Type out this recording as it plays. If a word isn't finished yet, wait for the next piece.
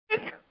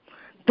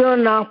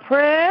Doing our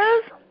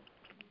prayers.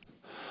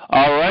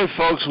 All right,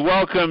 folks,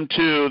 welcome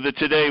to the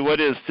today. What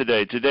is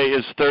today? Today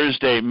is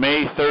Thursday,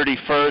 May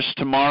 31st.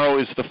 Tomorrow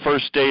is the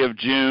first day of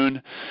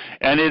June,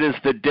 and it is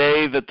the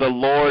day that the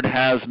Lord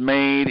has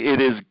made.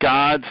 It is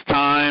God's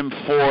time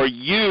for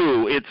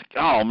you.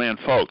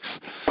 Folks.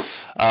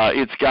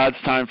 It's God's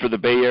time for the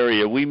Bay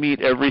Area. We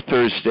meet every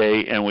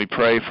Thursday, and we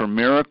pray for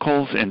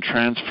miracles and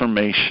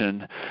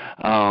transformation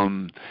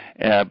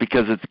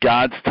because it's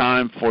God's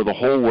time for the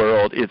whole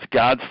world. It's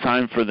God's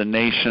time for the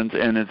nations,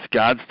 and it's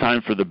God's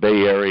time for the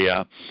Bay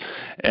Area.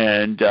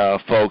 And,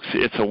 folks,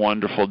 it's a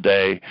wonderful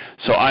day.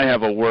 So I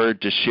have a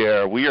word to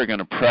share. We are going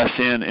to press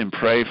in and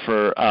pray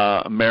for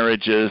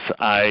marriages.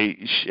 I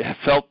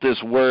felt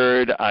this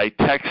word. I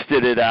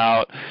texted it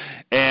out.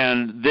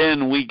 And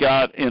then we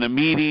got in a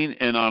meeting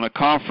and on a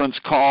conference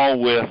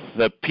call with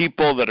the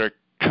people that are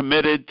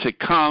committed to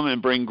come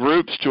and bring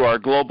groups to our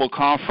global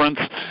conference.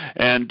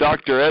 And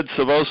Dr. Ed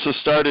Savosa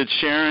started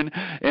sharing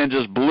and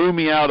just blew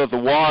me out of the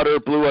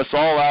water, blew us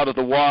all out of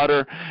the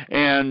water.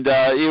 And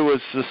it was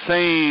the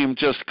same,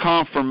 just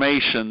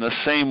confirmation, the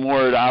same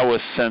word I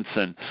was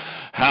sensing.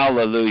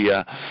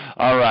 Hallelujah.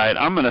 All right,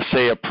 I'm going to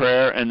say a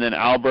prayer, and then,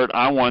 Albert,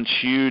 I want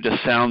you to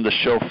sound the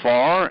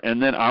shofar,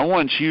 and then I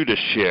want you to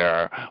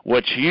share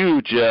what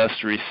you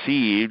just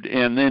received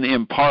and then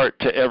impart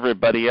to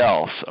everybody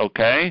else,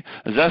 okay?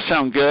 Does that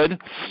sound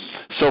good?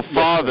 So,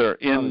 Father,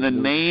 in the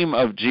name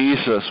of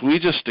Jesus, we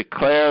just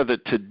declare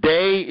that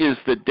today is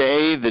the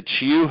day that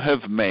you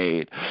have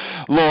made.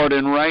 Lord,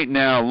 and right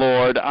now,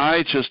 Lord,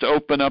 I just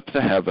open up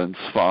the heavens,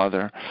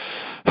 Father.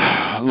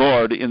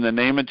 Lord, in the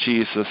name of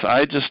Jesus,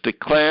 I just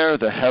declare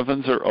the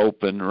heavens are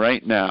open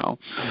right now.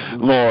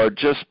 Lord,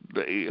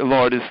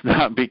 it's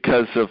not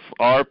because of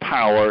our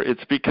power,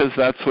 it's because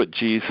that's what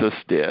Jesus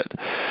did.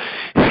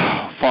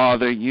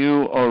 Father,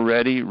 you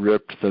already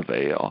ripped the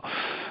veil.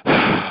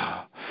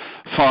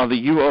 Father,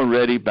 you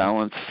already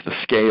balanced the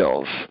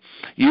scales.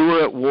 You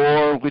were at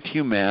war with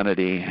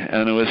humanity,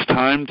 and it was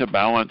time to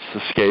balance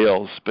the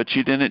scales, but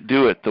you didn't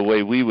do it the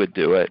way we would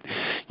do it.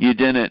 You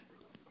didn't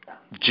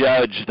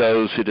judge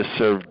those who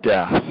deserve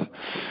death.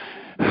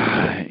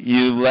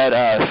 You led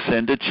us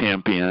into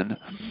champion,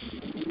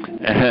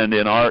 and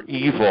in our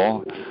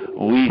evil,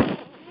 we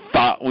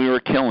thought we were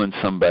killing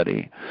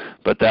somebody,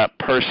 but that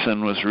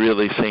person was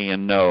really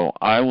saying, no,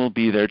 I will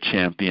be their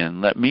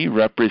champion. Let me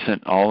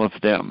represent all of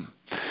them,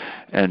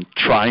 and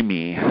try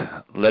me.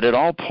 Let it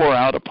all pour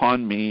out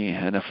upon me,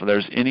 and if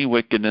there's any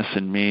wickedness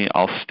in me,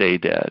 I'll stay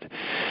dead.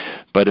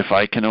 But if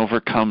I can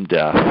overcome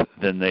death,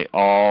 then they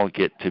all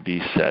get to be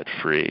set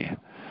free.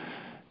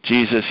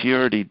 Jesus, you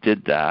already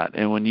did that.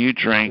 And when you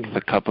drank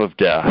the cup of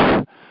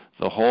death,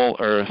 the whole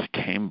earth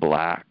came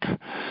black.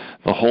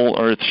 The whole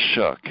earth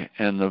shook,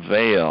 and the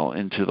veil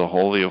into the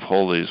Holy of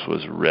Holies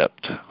was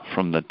ripped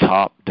from the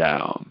top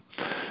down,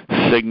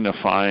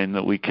 signifying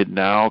that we could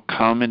now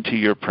come into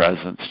your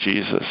presence,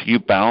 Jesus. You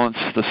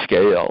balanced the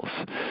scales,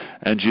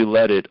 and you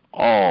let it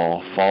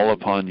all fall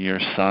upon your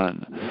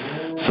Son,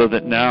 so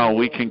that now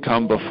we can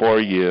come before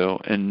you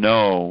and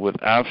know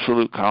with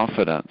absolute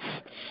confidence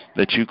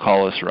that you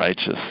call us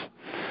righteous.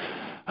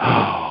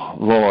 Oh,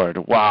 Lord,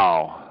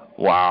 wow.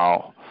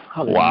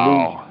 Hallelujah.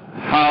 Wow.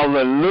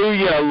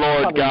 Hallelujah,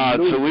 Lord God.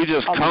 So we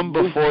just come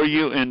before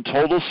you in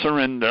total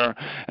surrender,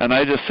 and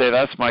I just say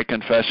that's my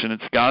confession.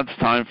 It's God's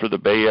time for the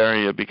Bay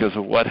Area because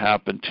of what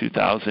happened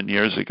 2,000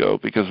 years ago,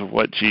 because of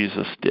what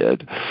Jesus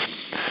did.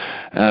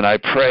 And I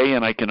pray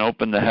and I can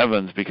open the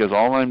heavens because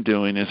all I'm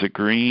doing is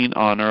agreeing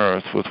on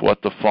earth with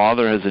what the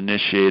Father has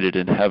initiated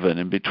in heaven.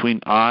 And between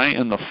I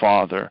and the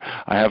Father,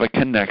 I have a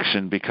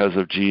connection because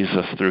of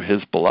Jesus through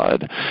his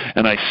blood.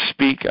 And I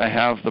speak, I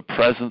have the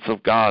presence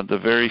of God, the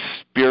very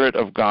Spirit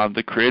of God,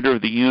 the creator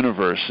of the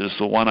universe is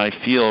the one I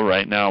feel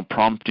right now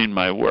prompting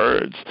my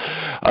words,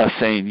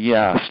 saying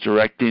yes,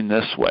 directing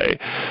this way,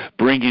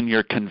 bringing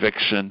your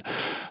conviction.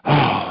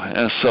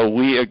 And so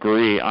we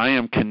agree. I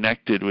am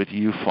connected with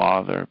you,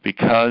 Father,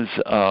 because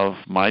of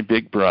my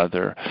big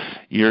brother,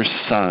 your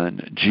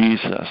Son,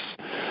 Jesus,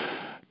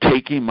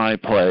 taking my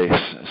place,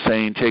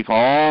 saying, take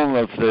all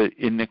of the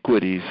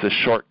iniquities, the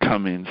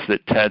shortcomings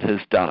that Ted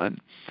has done,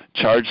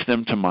 charge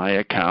them to my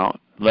account.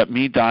 Let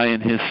me die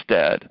in his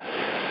stead.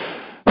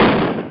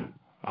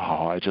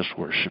 Oh, I just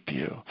worship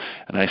you.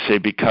 And I say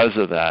because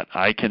of that,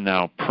 I can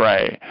now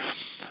pray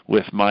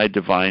with my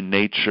divine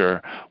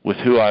nature, with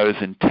who I was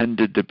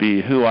intended to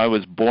be, who I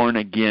was born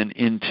again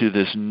into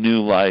this new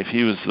life.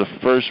 He was the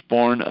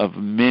firstborn of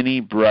many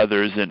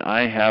brothers, and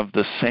I have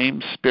the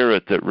same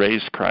Spirit that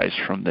raised Christ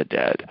from the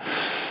dead.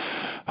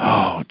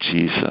 Oh,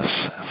 Jesus.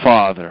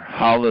 Father,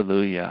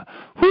 hallelujah.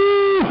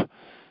 Woo!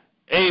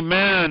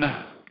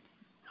 Amen.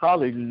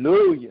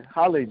 Hallelujah.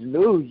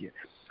 Hallelujah.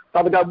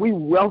 Father God, we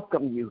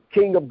welcome you,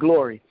 King of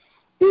Glory,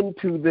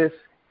 into this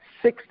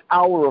 6th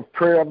hour of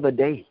prayer of the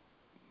day,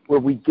 where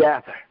we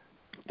gather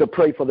to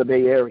pray for the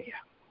Bay Area.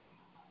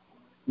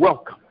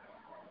 Welcome,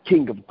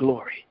 King of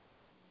Glory.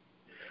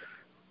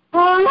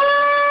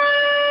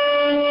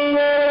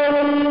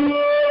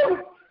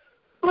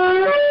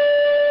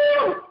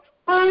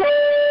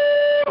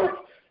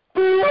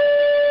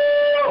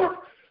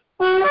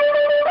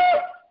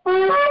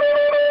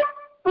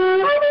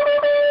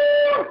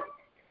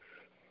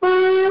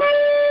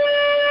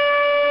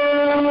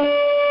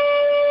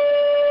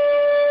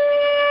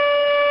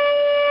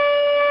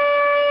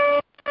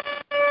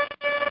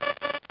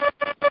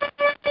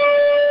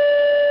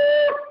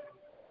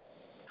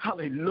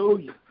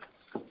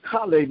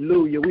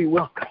 Hallelujah. We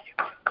welcome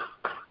you.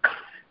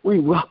 We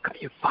welcome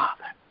you,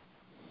 Father.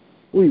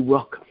 We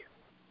welcome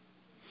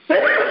you.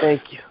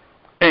 Thank you.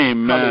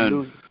 Amen.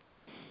 Hallelujah.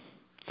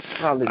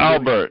 Hallelujah.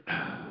 Albert.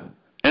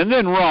 And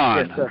then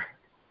Ron. Yes, sir.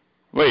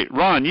 Wait,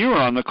 Ron, you were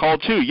on the call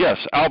too. Yes,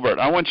 Albert,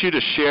 I want you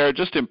to share,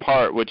 just in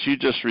part, what you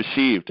just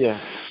received. Yeah.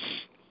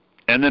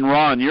 And then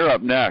Ron, you're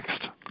up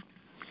next.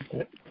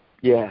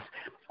 Yes.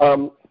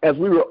 As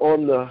we were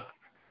on the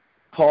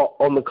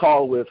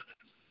call with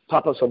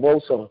Papa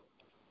Saboso,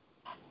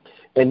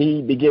 and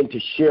he began to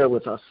share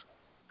with us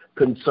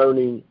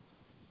concerning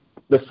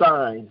the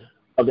sign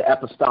of the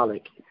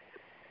apostolic.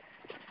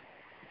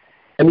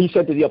 And he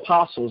said to the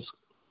apostles,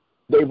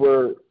 they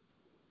were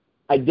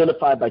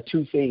identified by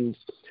two things.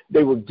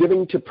 They were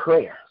giving to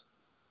prayer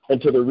and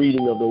to the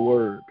reading of the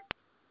word.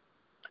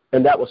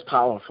 And that was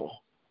powerful.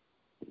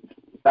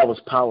 That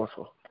was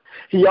powerful.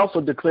 He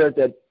also declared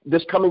that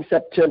this coming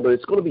September,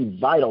 it's going to be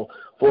vital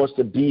for us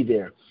to be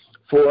there,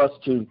 for us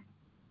to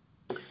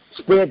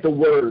spread the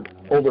word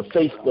over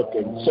Facebook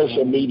and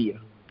social media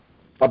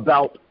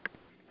about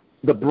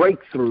the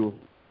breakthrough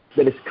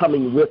that is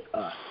coming with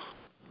us,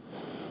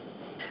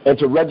 and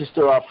to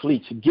register our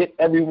fleet, to get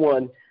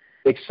everyone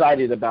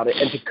excited about it,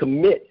 and to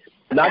commit,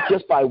 not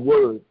just by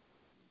word,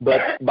 but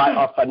by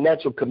our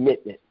financial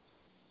commitment.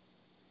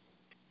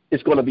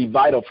 It's going to be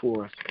vital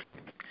for us.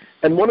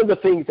 And one of the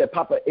things that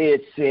Papa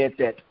Ed said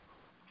that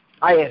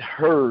I had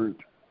heard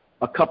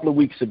a couple of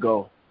weeks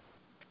ago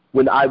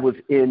when I was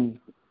in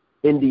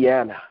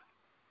Indiana.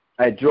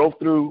 I drove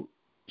through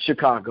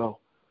Chicago,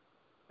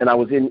 and I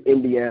was in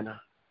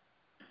Indiana.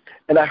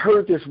 And I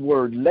heard this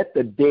word, let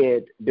the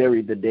dead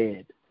bury the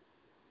dead.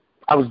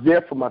 I was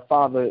there for my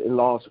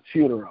father-in-law's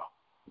funeral.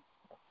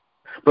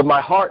 But my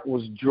heart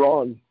was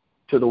drawn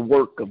to the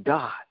work of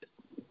God.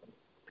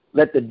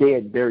 Let the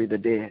dead bury the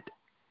dead.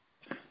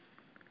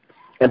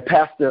 And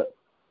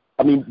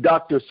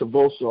Dr.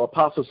 Saboso,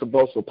 Apostle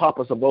Saboso,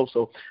 Papa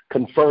Saboso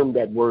confirmed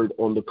that word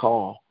on the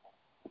call.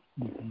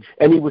 Mm-hmm.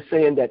 And he was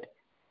saying that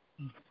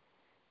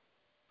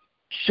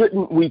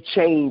shouldn't we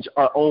change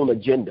our own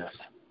agendas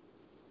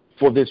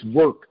for this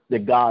work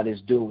that God is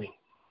doing?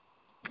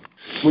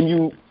 When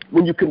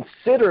you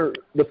consider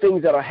the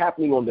things that are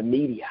happening on the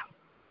media,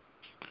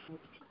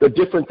 the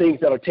different things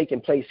that are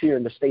taking place here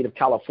in the state of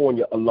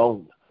California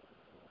alone,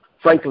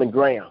 Franklin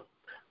Graham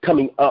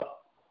coming up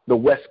the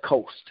West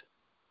Coast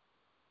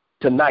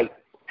tonight,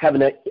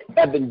 having an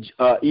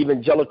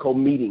evangelical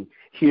meeting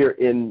here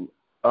in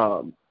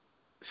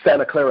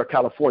Santa Clara,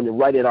 California,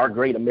 right in our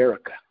great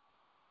America,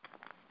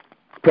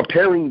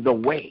 preparing the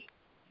way.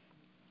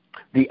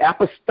 The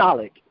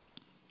apostolic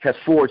has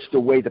forged the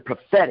way. The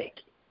prophetic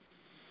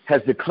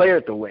has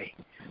declared the way.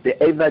 The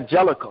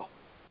evangelical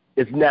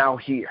is now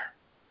here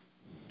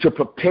to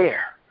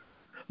prepare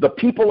the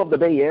people of the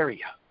Bay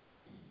Area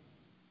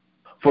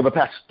for the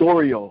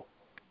pastoral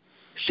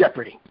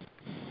shepherding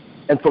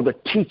and for the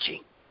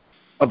teaching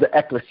of the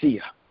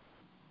ecclesia.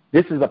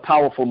 This is a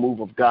powerful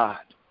move of God.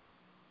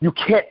 You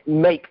can't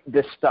make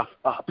this stuff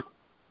up.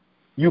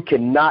 You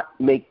cannot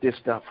make this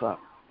stuff up.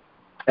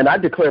 And I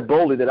declare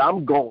boldly that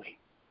I'm going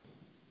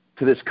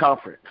to this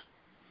conference.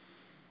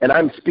 And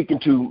I'm speaking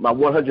to my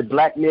 100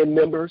 black men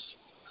members.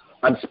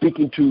 I'm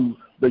speaking to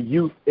the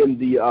youth in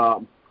the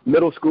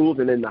middle schools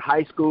and in the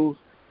high schools.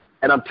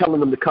 And I'm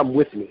telling them to come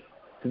with me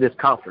to this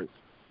conference.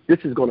 This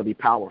is going to be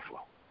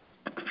powerful.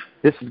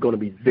 This is going to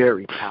be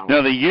very powerful.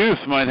 Now, the youth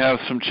might have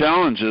some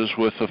challenges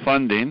with the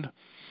funding,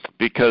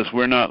 because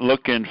we're not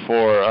looking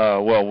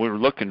for, we're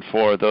looking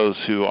for those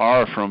who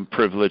are from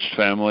privileged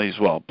families,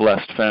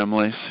 blessed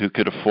families who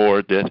could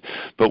afford it,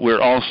 but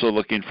we're also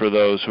looking for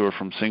those who are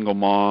from single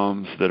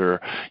moms that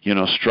are,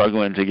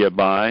 struggling to get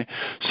by.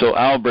 So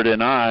Albert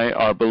and I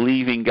are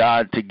believing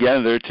God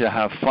together to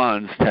have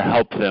funds to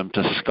help them,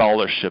 to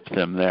scholarship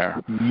them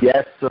there.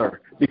 Yes, sir,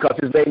 because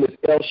his name is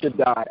El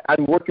Shaddai.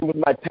 I'm working with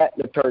my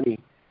patent attorney.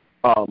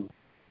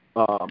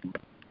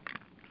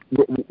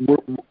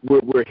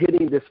 We're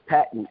hitting this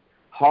patent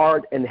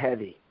hard and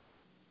heavy.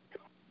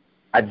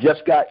 I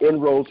just got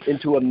inroads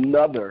into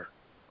another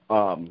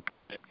one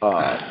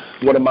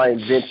of my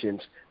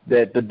inventions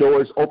that the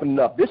door is opening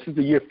up. This is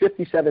the year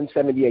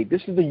 5778.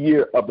 This is the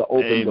year of the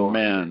open door.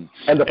 Amen.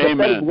 And the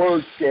prophetic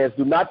word says,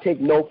 do not take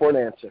no for an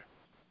answer.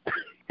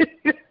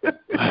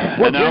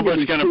 And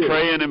Albert's going to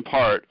pray and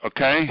impart,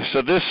 okay?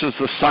 So this is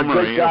the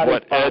summary of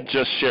what Ed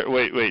just shared.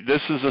 Wait.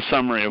 This is the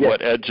summary of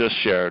what Ed just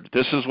shared.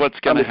 This is what's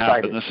going to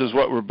happen. This is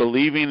what we're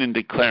believing and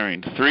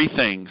declaring. 3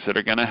 things that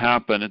are going to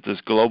happen at this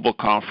global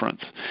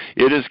conference.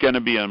 It is going to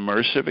be an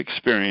immersive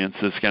experience.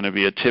 It's going to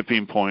be a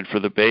tipping point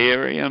for the Bay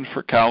Area and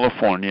for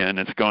California, and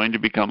it's going to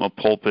become a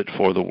pulpit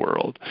for the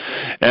world.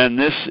 And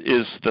this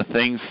is the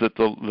things that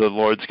the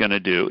Lord's going to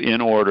do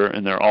in order,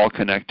 and they're all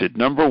connected.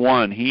 Number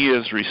 1, he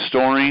is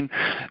restoring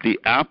the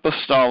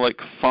apostolic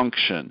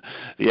function,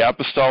 the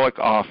apostolic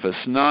office,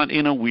 not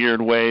in a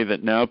weird way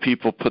that now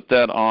people put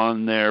that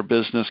on their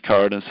business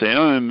card and say,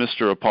 oh,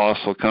 Mr.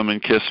 Apostle, come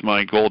and kiss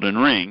my golden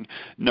ring.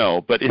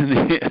 No, but he's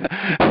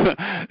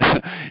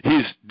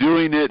doing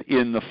doing it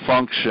in the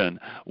function,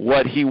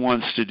 what he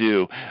wants to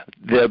do,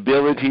 the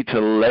ability to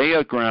lay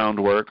a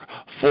groundwork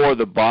for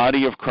the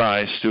body of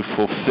Christ to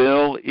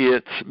fulfill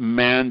its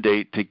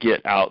mandate to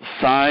get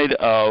outside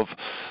of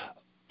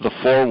the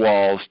four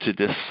walls to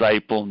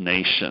disciple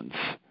nations.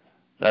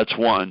 That's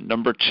one.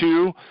 Number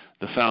two,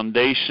 the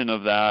foundation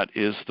of that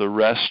is the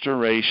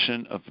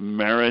restoration of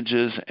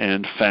marriages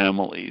and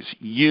families.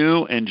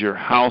 You and your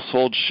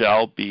household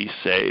shall be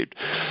saved.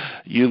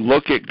 You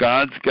look at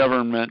God's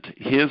government,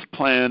 his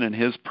plan and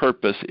his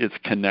purpose, it's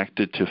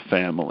connected to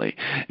family.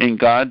 And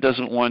God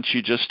doesn't want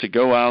you just to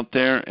go out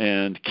there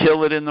and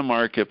kill it in the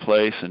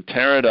marketplace and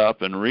tear it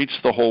up and reach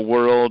the whole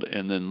world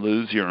and then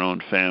lose your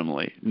own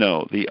family.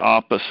 No, the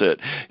opposite.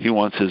 He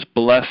wants his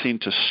blessing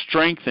to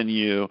strengthen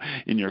you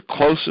in your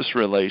closest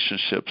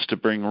relationships, to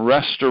bring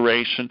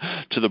restoration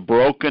to the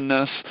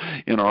brokenness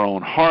in our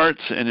own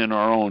hearts and in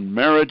our own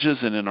marriages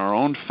and in our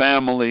own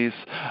families,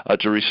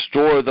 to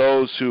restore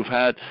those who've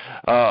had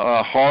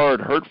a hard,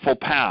 hurtful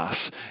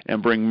past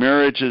and bring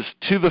marriages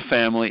to the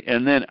family,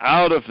 and then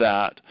out of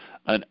that,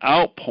 an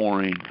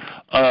outpouring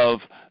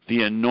of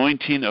the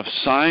anointing of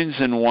signs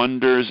and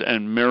wonders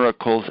and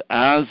miracles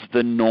as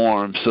the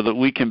norm, so that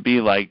we can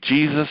be like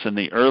Jesus and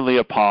the early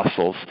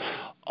apostles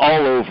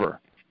all over.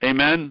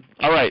 Amen?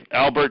 All right,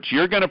 Albert,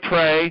 you're going to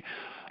pray.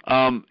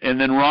 And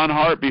then Ron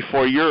Hart,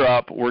 before you're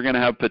up, we're going to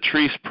have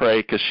Patrice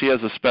pray because she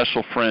has a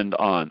special friend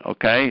on,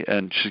 okay?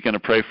 And she's going to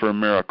pray for a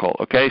miracle,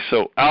 okay?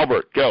 So,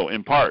 Albert, go,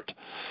 impart.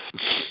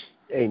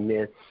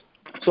 Amen.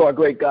 So, our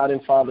great God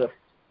and Father,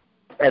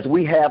 as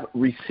we have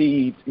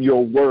received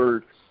your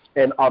word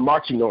and our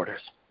marching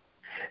orders,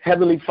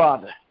 Heavenly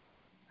Father,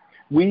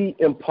 we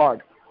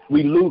impart,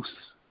 we loose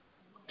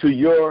to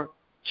your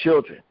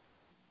children,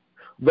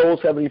 those,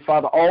 Heavenly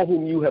Father, all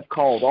whom you have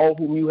called, all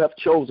whom you have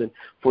chosen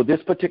for this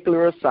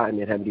particular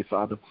assignment, Heavenly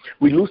Father.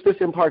 We loose this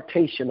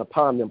impartation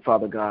upon them,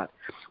 Father God,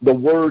 the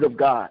word of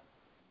God,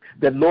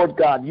 that, Lord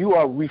God, you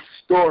are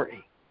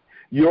restoring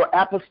your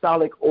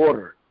apostolic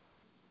order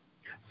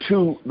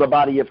to the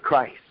body of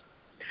Christ.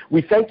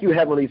 We thank you,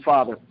 Heavenly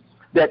Father,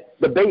 that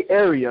the Bay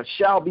Area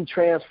shall be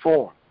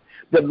transformed,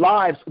 that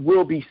lives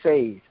will be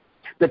saved,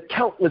 that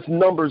countless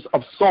numbers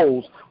of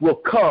souls will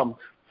come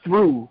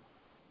through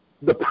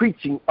the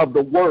preaching of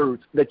the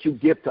words that you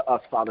give to us,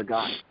 Father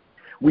God.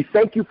 We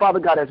thank you, Father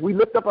God, as we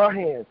lift up our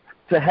hands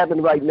to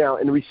heaven right now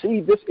and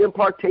receive this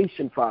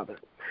impartation, Father.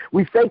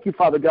 We thank you,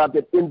 Father God,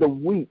 that in the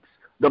weeks,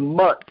 the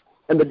months,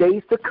 and the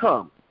days to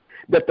come,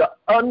 that the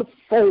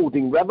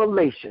unfolding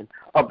revelation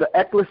of the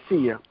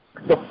ecclesia,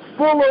 the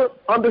fuller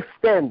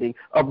understanding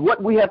of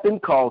what we have been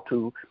called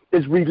to,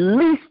 is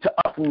released to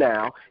us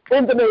now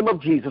in the name of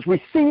Jesus.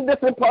 Receive this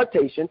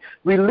impartation.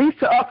 Release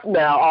to us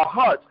now. Our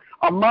hearts,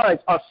 our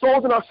minds, our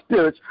souls, and our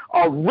spirits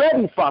are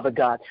ready, Father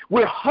God.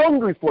 We're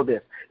hungry for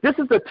this. This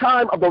is the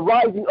time of the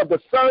rising of the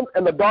sons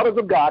and the daughters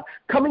of God,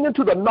 coming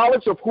into the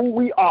knowledge of who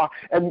we are,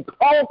 and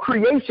all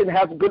creation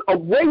has been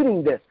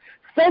awaiting this.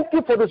 Thank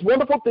you for this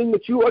wonderful thing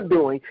that you are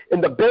doing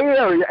in the Bay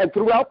Area and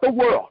throughout the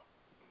world.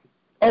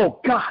 Oh,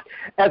 God,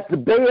 as the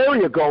Bay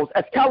Area goes,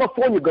 as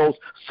California goes,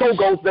 so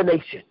goes the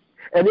nation.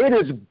 And it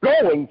is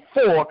going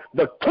for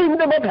the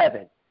kingdom of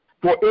heaven,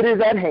 for it is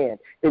at hand.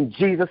 In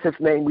Jesus'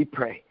 name we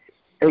pray.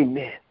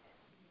 Amen.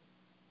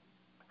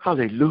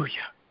 Hallelujah.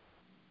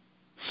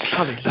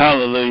 Hallelujah.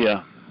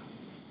 Hallelujah.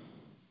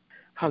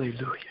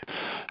 Hallelujah.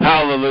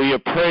 Hallelujah.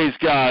 Praise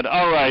God.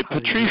 All right,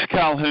 Patrice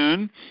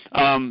Calhoun,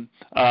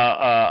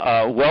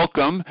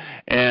 welcome.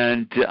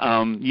 And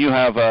you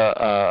have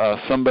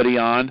somebody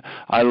on.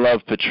 I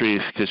love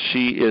Patrice because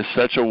she is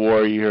such a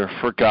warrior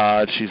for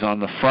God. She's on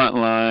the front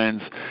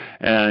lines,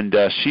 and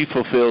she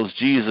fulfills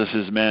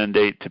Jesus'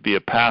 mandate to be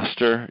a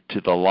pastor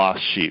to the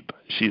lost sheep.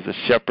 She's a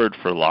shepherd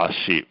for lost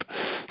sheep.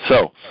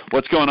 So,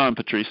 what's going on,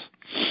 Patrice?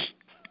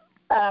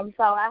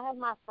 So I have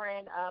my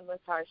friend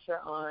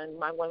Latarsha on,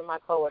 one of my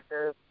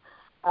coworkers,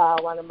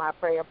 one of my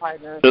prayer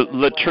partners.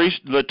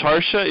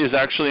 Latarsha is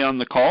actually on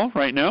the call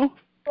right now?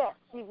 Yes,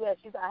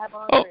 I have her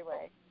on the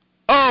freeway.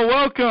 Oh,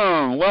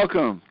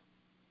 welcome.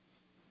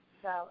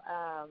 So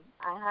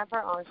I have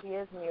her on. She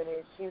is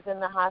muted. She's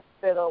in the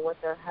hospital with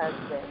her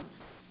husband.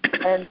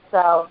 And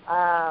so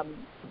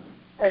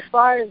as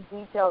far as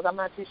details, I'm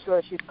not too sure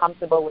if she's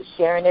comfortable with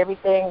sharing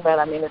everything, but,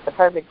 I mean, it's the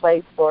perfect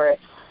place for it.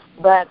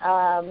 But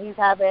he's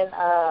having,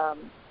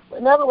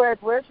 in other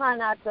words, we're trying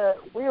not to,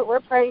 we're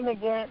praying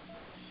against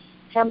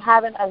him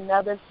having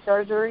another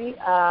surgery.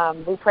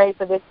 We prayed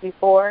for this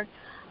before.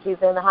 He's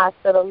in the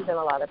hospital. He's in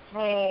a lot of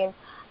pain.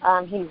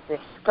 He's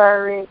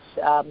discouraged.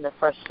 The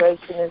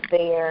frustration is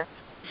there.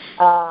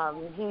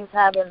 He's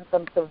having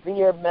some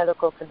severe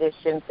medical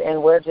conditions,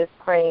 and we're just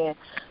praying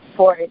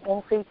for an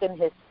increase in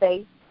his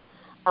faith,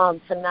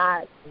 to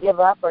not give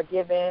up or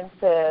give in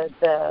to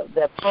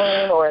the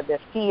pain or the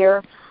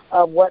fear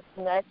of what's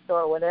next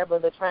or whatever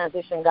the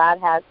transition God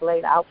has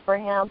laid out for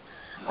him.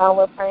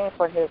 We're praying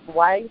for his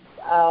wife,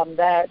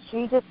 that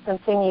she just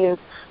continues.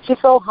 She's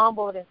so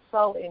humbled and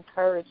so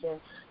encouraging.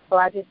 So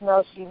I just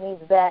know she needs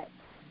that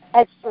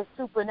extra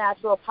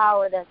supernatural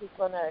power that He's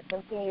going to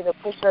continue to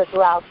push her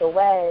throughout the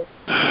way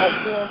as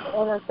being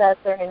an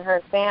intercessor in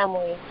her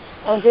family.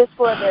 And just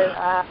for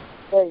their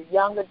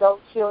young adult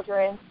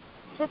children,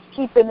 just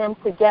keeping them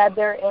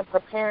together and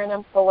preparing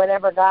them for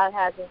whatever God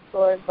has in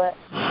store. But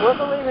we're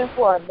believing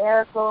for a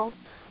miracle,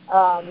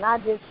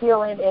 not just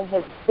healing in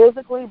his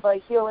physically, but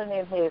healing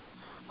in his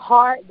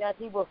heart, that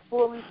he will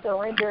fully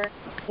surrender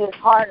his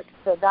heart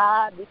to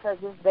God, because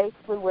it's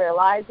basically where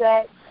lies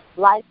at,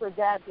 life or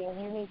death,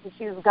 and you need to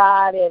choose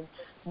God. And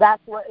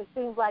that's what it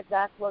seems like.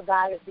 That's what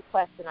God is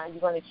requesting. Are you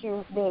going to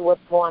choose me?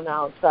 What's going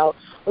on? So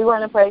we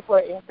want to pray for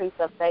an increase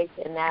of faith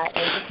in that.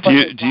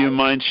 And do you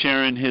mind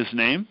sharing his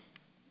name?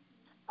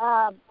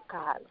 God.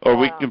 Or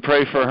we can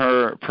pray for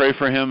her. Pray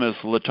for him as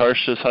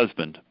Latarsha's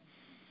husband.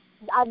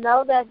 I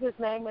know that his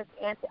name is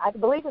Anthony. I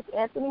believe it's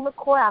Anthony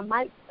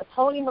McCoy.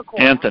 Tony McCoy.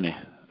 Anthony.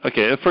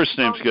 Okay, the first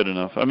name's good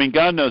enough. I mean,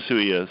 God knows who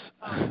he is.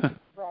 Right,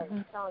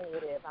 Tony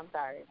it is. I'm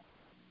sorry.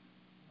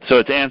 So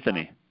it's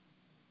Anthony.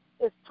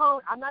 It's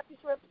Tony. I'm not too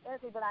sure if it's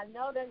Anthony, but I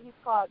know that he's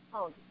called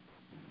Tony.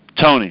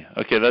 Tony.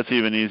 Okay, that's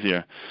even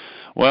easier.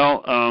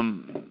 Well,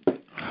 I'm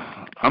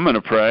going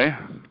to pray,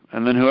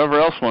 and then whoever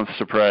else wants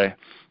to pray.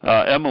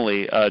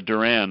 Emily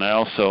Duran,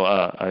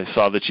 I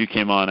saw that you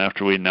came on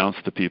after we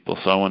announced the people,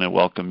 so I want to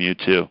welcome you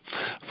too,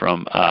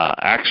 from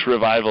Acts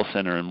Revival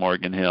Center in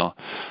Morgan Hill.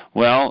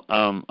 Well,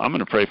 I'm going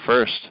to pray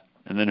first,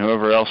 and then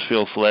whoever else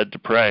feels led to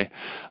pray,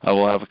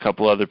 we'll have a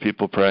couple other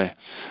people pray.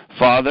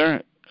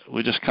 Father,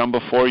 we just come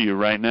before you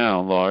right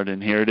now, Lord,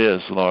 and here it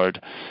is, Lord.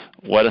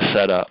 What a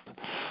setup.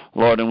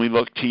 Lord, and we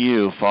look to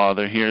you,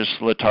 Father. Here's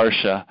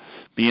Latarsha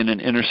being an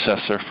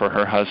intercessor for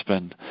her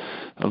husband.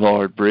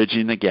 Lord,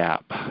 bridging the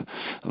gap.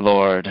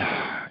 Lord,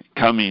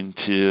 coming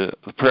to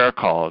the prayer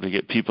call to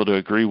get people to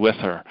agree with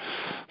her.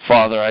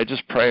 Father, I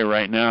just pray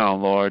right now,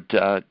 Lord,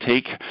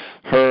 take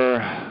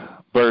her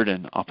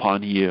burden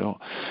upon you,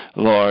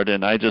 Lord,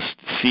 and I just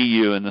see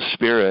you in the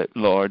Spirit,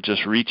 Lord,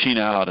 just reaching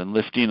out and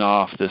lifting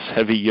off this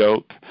heavy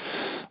yoke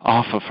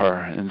off of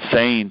her and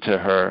saying to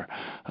her,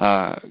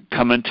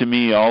 come unto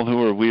me, all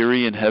who are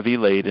weary and heavy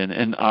laden,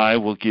 and I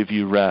will give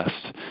you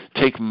rest.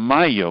 Take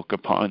my yoke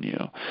upon you,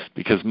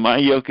 because my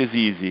yoke is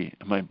easy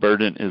and my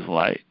burden is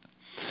light.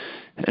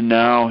 And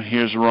now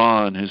here's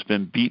Ron, who's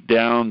been beat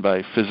down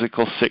by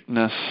physical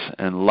sickness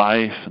and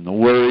life and the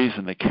worries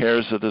and the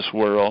cares of this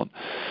world,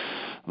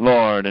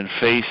 Lord, and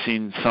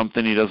facing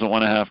something he doesn't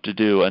want to have to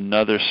do,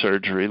 another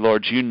surgery.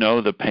 Lord, you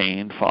know the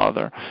pain,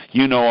 Father.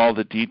 You know all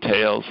the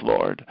details,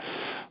 Lord.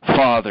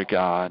 Father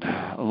God,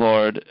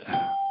 Lord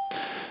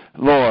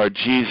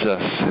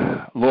Jesus,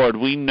 Lord,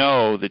 we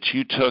know that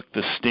you took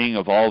the sting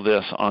of all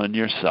this on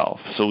yourself.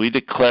 So we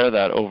declare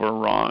that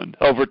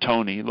over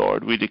Tony,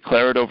 Lord. We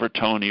declare it over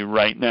Tony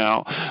right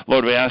now.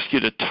 Lord, we ask you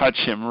to touch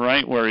him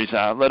right where he's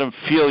at. Let him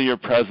feel your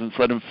presence.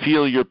 Let him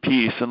feel your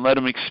peace, and let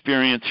him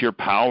experience your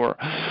power.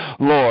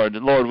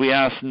 Lord, we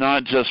ask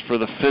not just for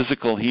the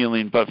physical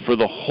healing, but for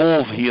the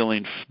whole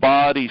healing,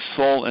 body,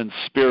 soul, and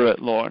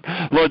spirit, Lord.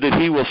 Lord,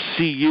 that he will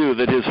see you,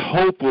 that his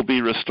hope will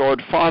be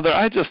restored. Father,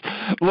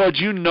 Lord,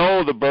 you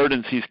know the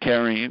burdens he's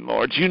carrying,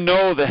 Lord. You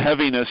know the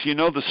heaviness. You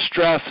know the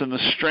stress and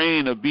the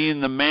strain of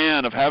being the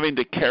man, of having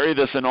to carry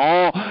this and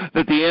all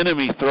that the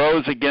enemy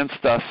throws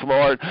against us,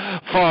 Lord.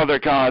 Father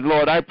God,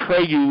 Lord, I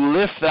pray you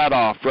lift that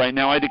off right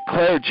now. I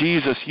declare,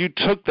 Jesus, you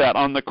took that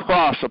on the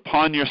cross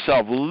upon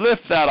yourself.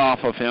 Lift that off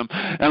of him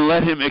and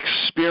let him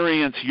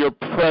experience your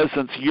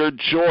presence, your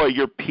joy,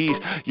 your peace,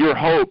 your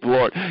hope,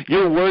 Lord.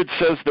 Your word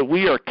says that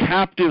we are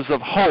captives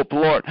of hope,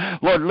 Lord.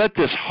 Lord, let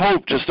this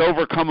hope just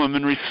overcome him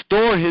and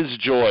restore his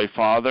joy,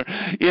 Father.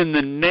 In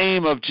the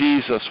name of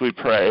Jesus we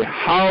pray.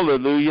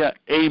 Hallelujah.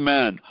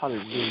 Amen.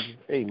 Hallelujah.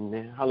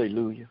 Amen.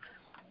 Hallelujah.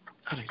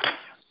 Hallelujah.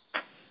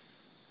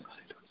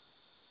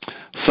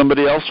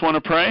 Somebody else want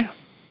to pray?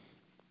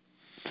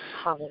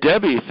 Hallelujah.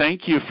 Debbie,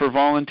 thank you for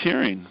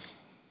volunteering.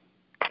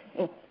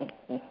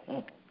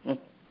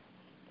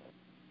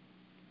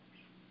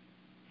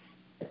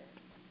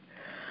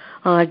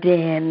 Oh, dear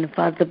Heavenly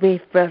Father,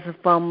 we first and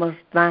foremost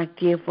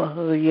thank you for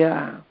who you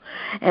are.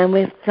 And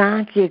we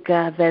thank you,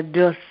 God, that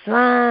your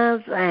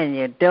sons and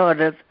your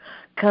daughters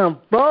come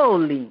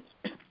boldly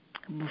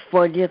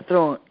before your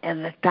throne at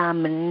the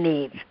time of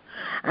need.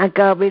 And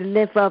God, we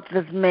lift up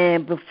this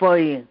man before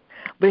you.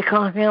 We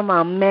call him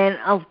a man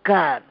of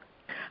God.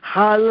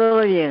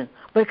 Hallelujah.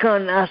 We call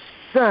him a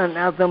son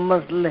of the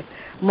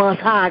Most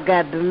High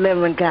God, the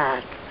living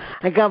God.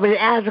 And God, we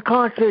ask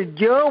according to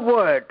your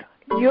word,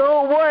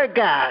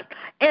 God,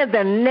 in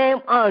the name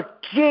of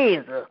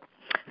Jesus,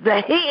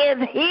 that he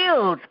is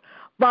healed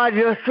by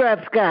your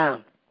stripes,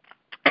 God,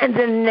 in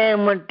the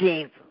name of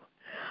Jesus.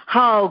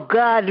 Oh,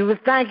 God, we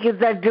thank you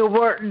that your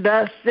word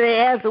does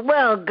say as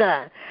well,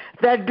 God,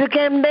 that you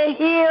can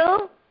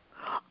heal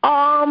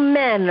all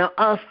manner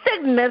of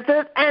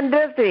sicknesses and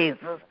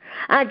diseases.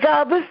 And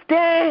God, we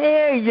stand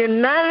here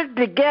united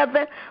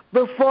together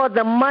before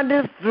the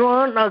mighty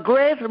throne of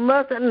grace,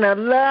 mercy, and of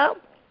love.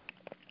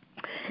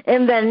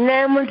 In the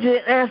name of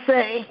Jesus, and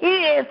say, he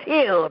is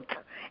healed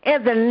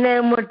in the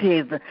name of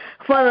Jesus.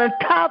 From the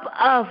top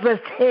of his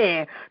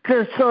head to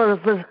the sole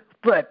of his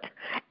foot.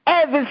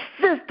 Every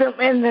system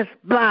in his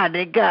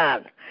body,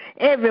 God,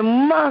 every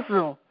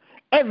muscle,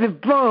 every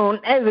bone,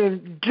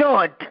 every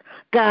joint,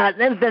 God,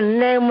 in the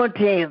name of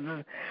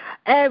Jesus.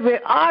 Every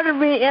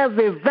artery,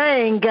 every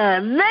vein,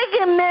 God,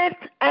 ligament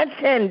and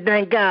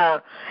tendon,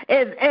 God,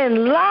 is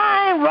in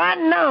line right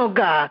now,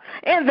 God,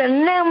 in the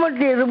name of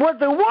Jesus, with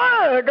the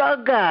word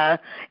of God,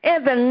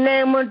 in the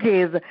name of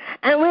Jesus.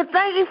 And we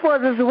thank you for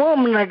this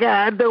woman of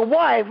God, the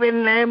wife, in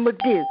the name of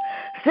Jesus,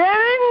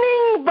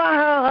 standing by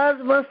her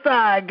husband's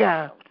side,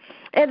 God,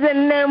 in the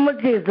name of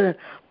Jesus,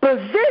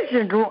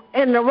 positioned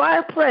in the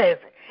right place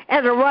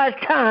at the right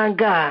time,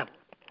 God.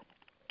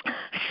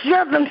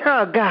 Strengthen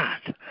her, God.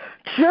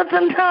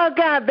 Strengthen her,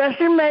 God, that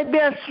she may be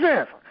a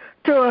strength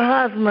to her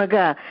husband,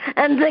 God.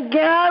 And to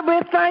God, we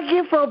thank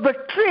you for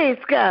Patrice,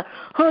 God,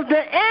 who's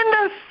the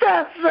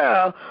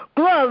intercessor.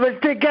 Glory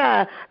to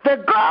God,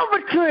 the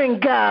go-between,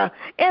 God,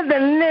 in the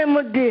name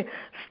of Jesus,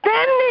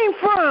 standing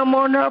firm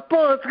on her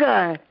post,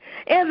 God,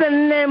 in the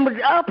name of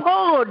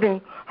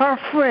upholding her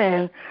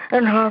friend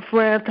and her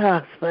friend's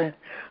husband.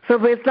 So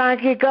we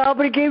thank you, God.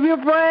 We give you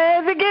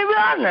praise and give you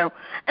honor.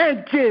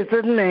 In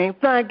Jesus' name,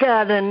 thank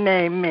God and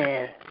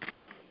amen.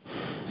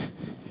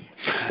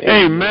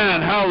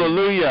 Amen.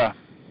 Hallelujah.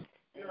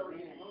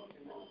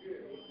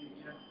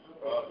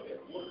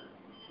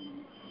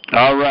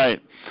 All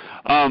right.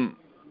 Does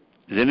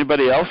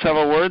anybody else have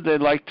a word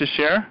they'd like to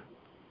share?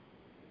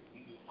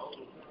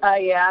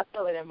 Yeah, I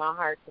feel it in my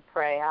heart to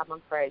pray. I'm a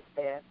praise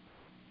fan.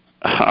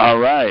 All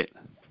right.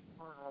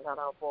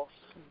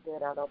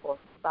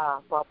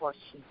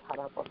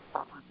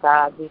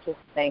 God, we just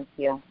thank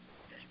you.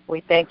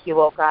 We thank you,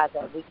 oh God,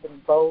 that we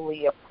can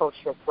boldly approach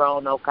your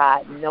throne, oh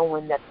God,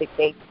 knowing that the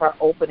gates are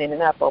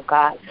opening up, oh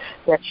God,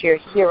 that you're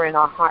hearing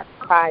our hearts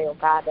cry, oh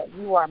God, that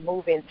you are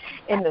moving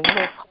in the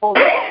midst,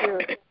 Holy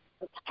Spirit.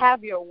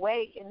 Have your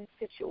way in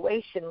this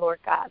situation, Lord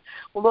God.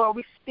 Lord,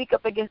 we speak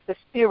up against the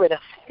spirit of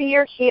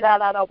fear.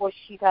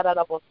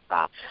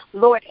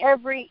 Lord,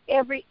 every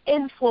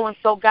influence,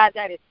 oh God,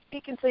 that is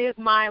speaking to his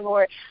mind,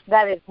 Lord,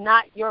 that is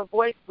not your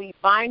voice. We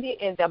bind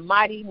it in the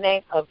mighty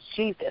name of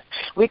Jesus.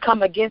 We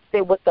come against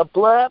it with the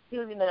blood,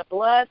 pleading the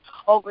blood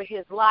over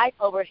his life,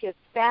 over his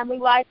family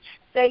life.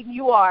 Satan,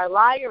 you are a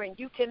liar and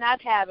you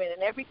cannot have it.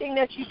 And everything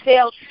that you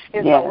tell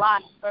is a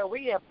lie. But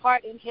we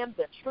impart in him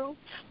the truth.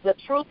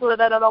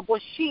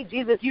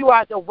 Jesus, you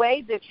are the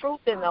way, the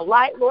truth, and the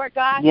light, Lord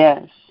God.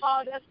 Yes.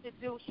 Called us to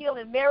do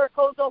healing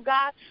miracles, oh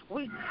God.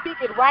 We speak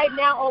it right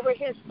now over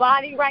his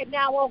body right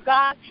now, oh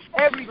God.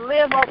 Every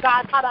limb, oh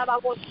God.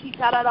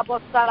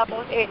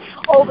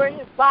 Over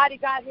his body,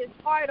 God, his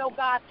heart, oh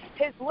God,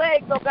 his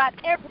legs, oh God,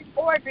 every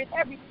organ,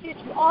 every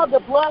tissue, all the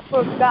blood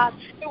flow, God.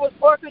 It was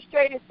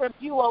orchestrated from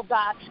you, oh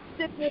God.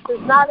 Sickness is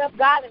not of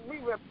God, and we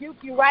rebuke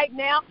you right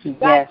now.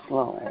 God, yes,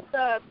 Lord.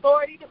 The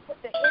authority to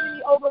put the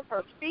enemy over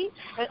her feet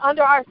and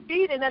under our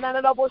feet. And then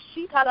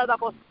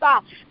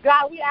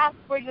God, we ask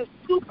for your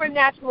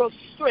supernatural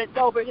strength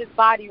over his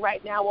body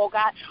right now, oh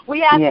God.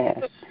 We ask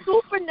for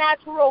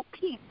supernatural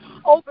peace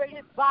over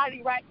his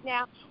body right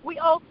now. We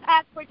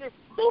ask for your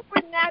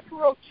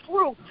supernatural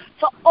truth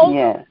to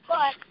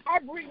overflood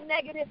every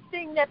negative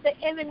thing that the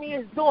enemy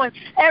is doing.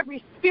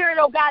 Every spirit,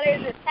 oh God, that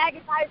is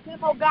antagonizing him,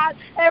 oh God.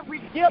 Every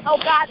guilt, oh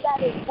God,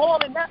 that is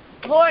boiling up.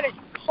 Lord, it's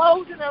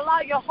closing and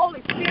allow your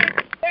Holy Spirit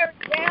to bear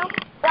it down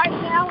right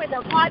now in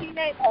the mighty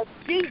name of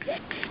Jesus.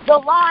 The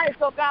lies,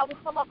 oh God, we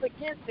come up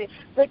against it.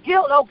 The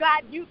guilt, oh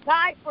God, you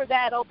died for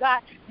that, oh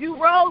God. You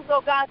rose,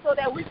 oh God, so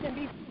that we can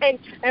be safe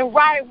and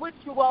ride with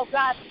you, oh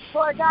God.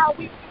 Lord God,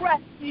 we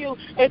trust you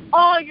in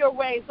all your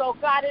ways, oh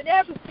God, in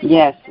everything,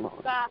 oh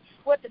God.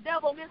 What the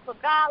devil meant for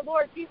God,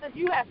 Lord Jesus,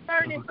 you have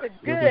turned into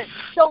good.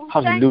 So we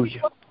thank you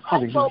for us,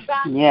 oh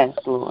God. Yes,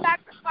 Lord.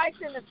 Sacrifice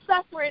and the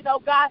suffering, oh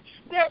God.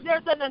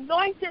 There's an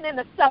anointing in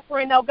the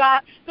suffering, oh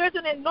God. There's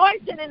an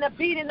anointing in the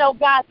beating, oh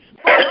God.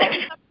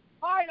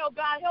 Heart, oh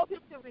God, help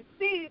him to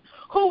receive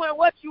who and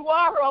what you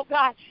are, oh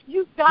God.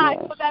 You died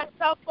for that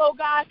stuff, oh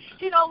God.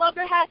 He no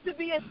longer has to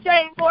be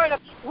ashamed, Lord, of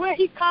where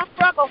he comes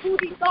from or who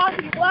he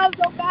thought he was,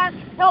 oh God.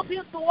 Help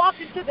him to walk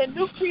into the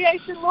new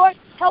creation, Lord.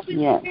 Help him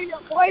to hear your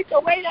voice a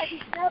way that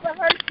he's never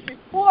heard you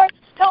before.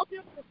 Help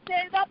him to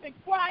stand up and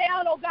cry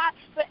out, oh God,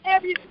 for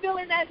every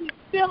feeling that he's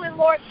feeling,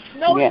 Lord.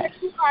 Knowing that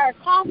you are a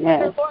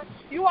comforter, Lord.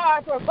 You are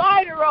a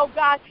provider, oh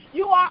God.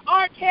 You are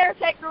our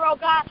caretaker, oh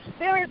God.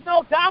 There is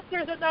no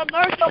doctors and no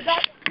nurse, oh God,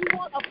 that you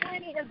want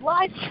appointed his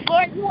life.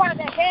 Lord, you are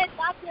the head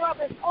doctor of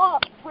us all.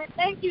 We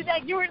thank you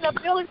that you're in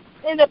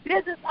the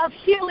business of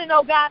healing,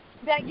 oh God,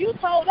 that you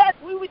told us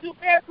we would do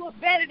miracles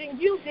better than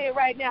you did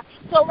right now.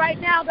 So right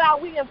now,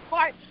 God, we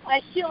impart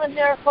a healing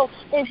miracle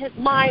in his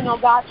mind, oh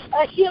God,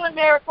 a healing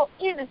miracle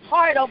in his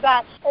heart, oh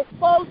God.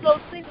 Expose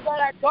those things that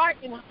are dark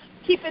and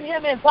keeping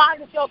him in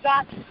bondage, oh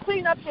God.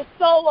 Clean up his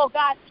soul, oh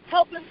God.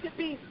 Help him to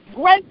be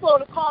grateful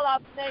to call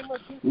out the name of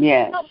Jesus.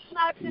 Yes. Help him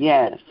not to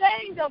Yes. be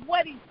ashamed of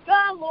what he's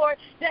done, Lord,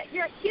 that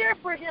you're here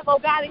for him, oh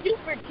God, and you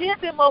forgive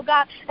him, oh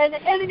God, and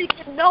the enemy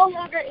can no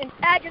longer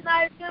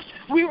antagonize him.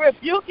 We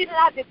rebuke it, and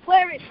I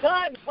declare it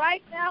done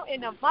right now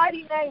in the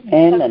mighty name of Jesus.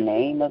 In the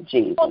name of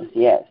Jesus,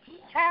 yes.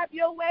 Have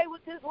your way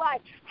with his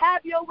life.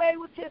 Have your way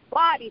with his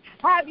body.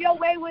 Have your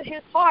way with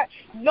his heart.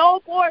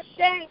 No more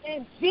shame.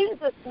 In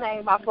Jesus'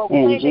 name, I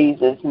proclaim. In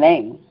Jesus'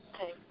 name.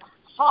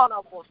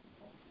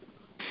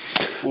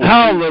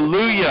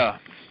 Hallelujah.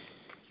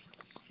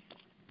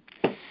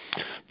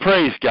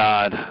 Praise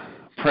God.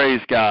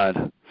 Praise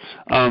God.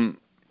 Latarsha?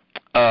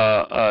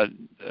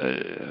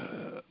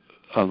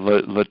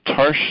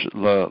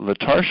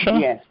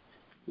 Yes.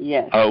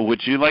 Yes.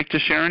 Would you like to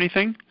share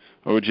anything?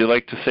 Or would you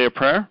like to say a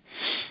prayer?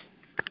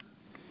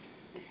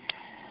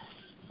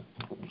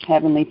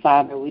 Heavenly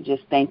Father, we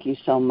just thank you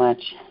so much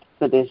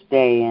for this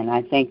day, and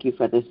I thank you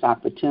for this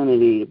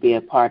opportunity to be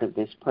a part of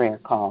this prayer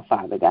call,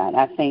 Father God.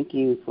 I thank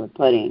you for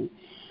putting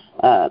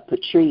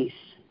Patrice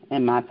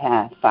in my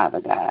path, Father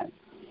God.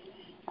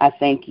 I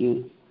thank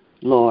you,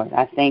 Lord.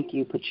 I thank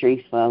you,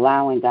 Patrice, for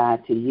allowing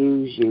God to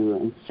use you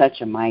in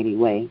such a mighty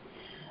way.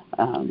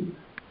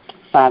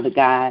 Father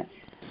God,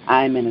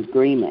 I'm in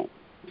agreement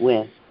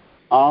with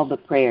all the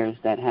prayers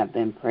that have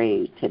been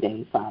prayed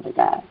today, Father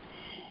God.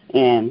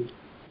 And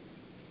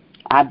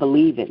I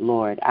believe it,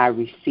 Lord. I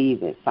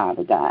receive it,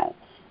 Father God.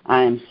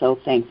 I am so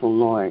thankful,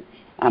 Lord.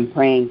 I'm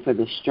praying for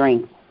the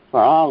strength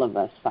for all of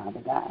us,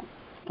 Father God.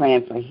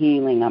 Praying for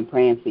healing. I'm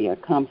praying for your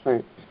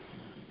comfort.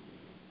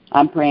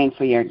 I'm praying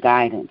for your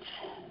guidance,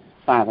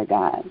 Father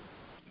God.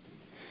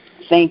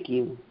 Thank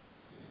you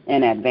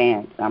in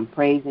advance. I'm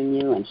praising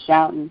you and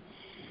shouting,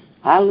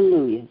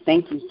 hallelujah.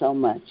 Thank you so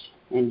much.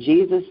 In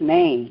Jesus'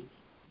 name,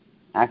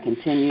 I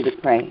continue to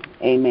pray.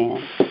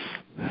 Amen.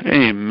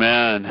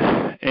 Amen.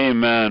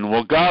 Amen.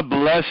 Well, God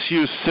bless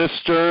you,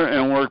 sister,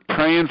 and we're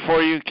praying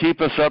for you.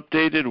 Keep us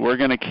updated. We're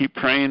going to keep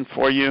praying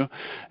for you,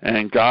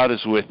 and God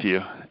is with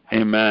you.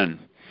 Amen.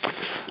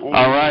 Amen.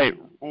 All right.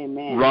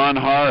 Amen. Ron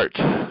Hart.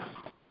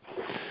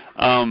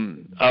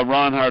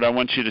 Ron Hart, I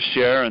want you to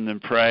share and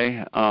then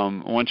pray.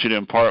 I want you to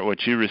impart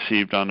what you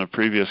received on a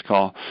previous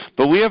call.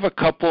 But we have a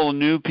couple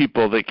new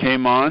people that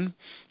came on.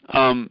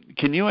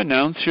 Can you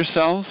announce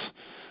yourselves?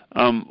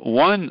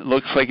 One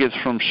looks like it's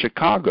from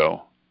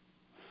Chicago,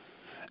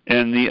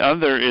 and the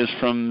other is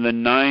from the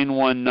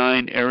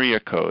 919 area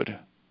code.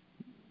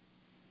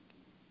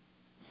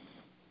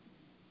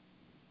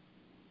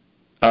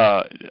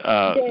 The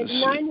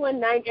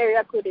 919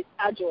 area code is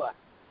Adjoa.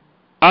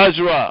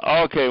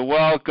 Adjoa, okay,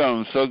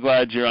 welcome. So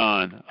glad you're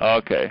on.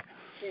 Okay.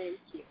 Thank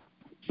you.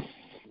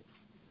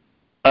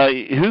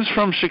 Who's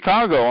from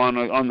Chicago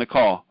on the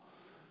call?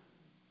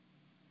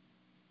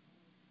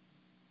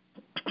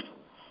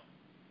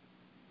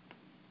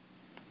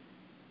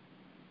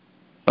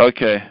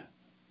 Okay.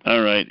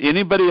 All right.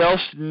 Anybody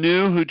else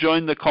new who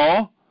joined the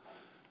call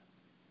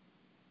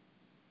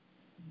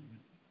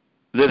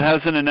that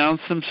hasn't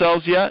announced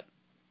themselves yet?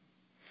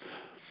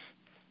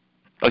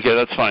 Okay,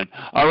 that's fine.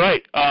 All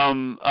right.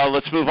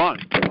 Let's move on.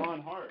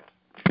 Ron Hart.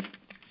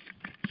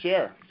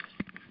 Share.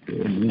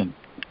 Amen.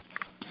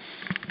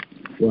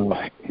 Well,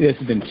 this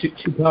has been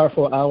two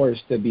powerful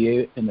hours to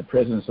be in the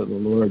presence of the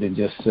Lord, and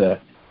just the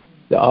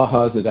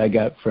ahas that I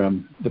got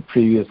from the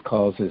previous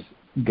calls is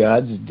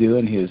God's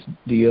doing his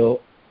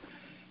deal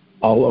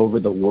all over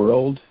the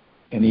world,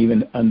 and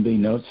even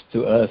unbeknownst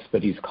to us,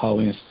 but he's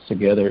calling us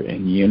together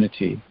in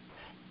unity.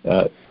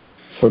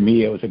 For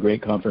me, it was a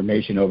great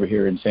confirmation over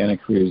here in Santa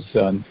Cruz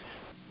on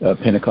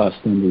Pentecost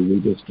Sunday. We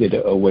just did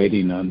a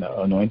waiting on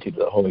the anointing of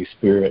the Holy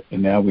Spirit,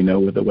 and now we know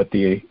what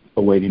the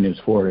awaiting is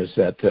for, is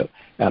that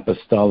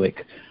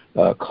apostolic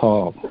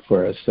call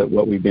for us, that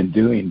what we've been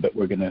doing, but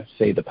we're going to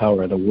say the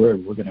power of the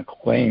word. We're going to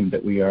claim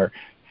that we are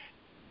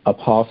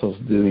apostles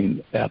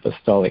doing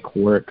apostolic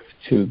work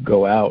to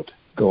go out.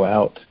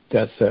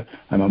 That's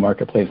I'm a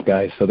marketplace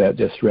guy, so that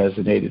just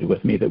resonated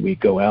with me, that we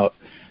go out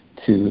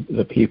to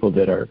the people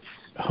that are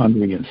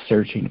hungry and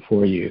searching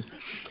for you.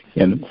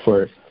 And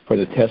for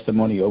the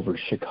testimony over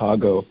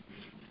Chicago,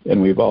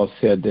 and we've all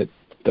said that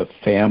the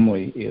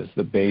family is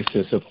the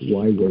basis of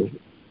why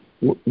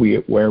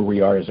where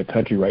we are as a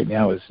country right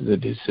now, is the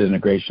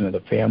disintegration of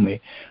the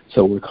family.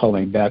 So we're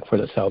calling back for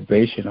the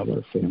salvation of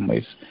our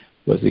families,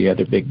 was the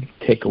other big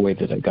takeaway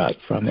that I got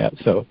from that.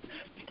 So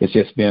it's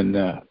just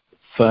been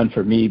fun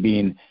for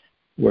me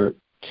we're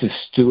to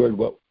steward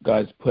what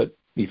God's put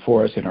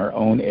before us in our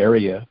own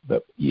area,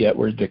 but yet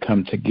we're to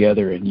come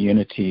together in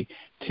unity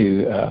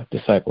to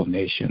disciple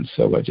nations.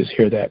 So I just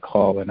hear that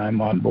call, and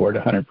I'm on board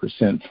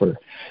 100% for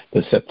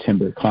the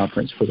September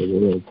conference for the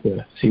world,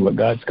 to see what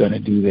God's going to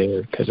do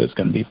there, because it's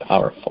going to be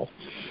powerful.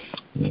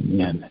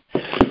 Amen.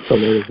 So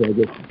Lord, as I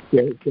just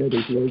share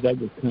these words, I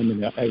just come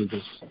and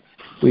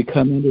we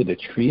come into the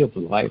tree of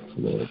life,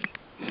 Lord,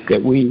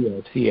 that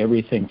we see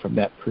everything from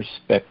that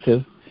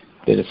perspective,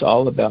 that it's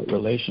all about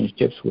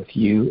relationships with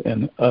you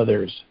and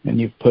others, and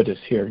you've put us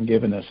here and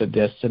given us a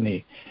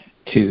destiny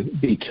to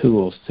be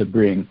tools to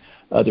bring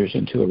others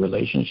into a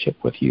relationship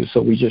with you.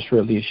 So we just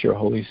release your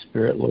Holy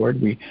Spirit,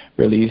 Lord. We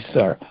release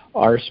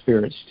our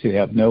spirits to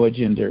have no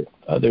agenda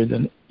other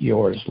than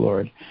yours,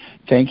 Lord.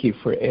 Thank you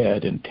for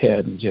Ed and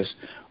Ted and just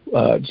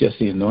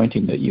the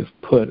anointing that you've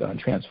put on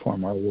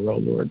Transform Our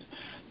World, Lord.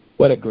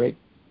 What a great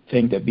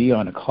thing to be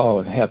on a call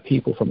and have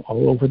people from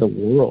all over the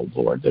world,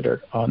 Lord, that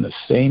are on the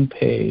same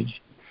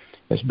page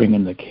as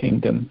bringing the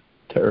kingdom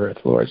to earth,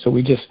 Lord. So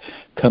we just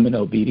come in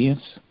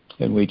obedience,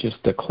 and we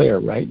just declare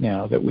right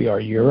now that we are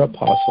your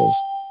apostles,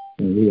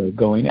 and we are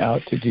going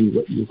out to do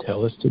what you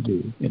tell us to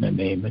do in the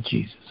name of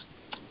Jesus.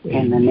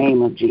 Amen. In the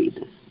name of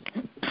Jesus.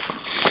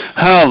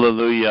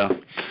 Hallelujah.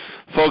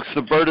 Folks,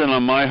 the burden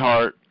on my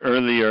heart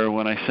earlier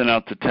when I sent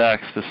out the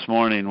text this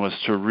morning was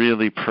to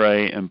really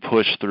pray and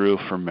push through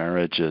for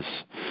marriages.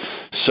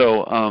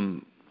 So,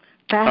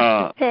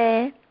 Pastor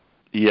Ted?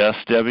 Yes,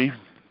 Debbie?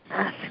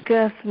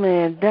 Excuse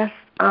me, that's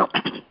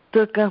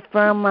to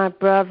confirm my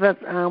brother's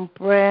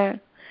prayer.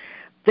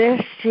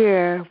 This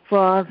year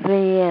for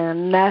the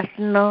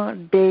National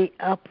Day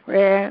of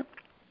Prayer,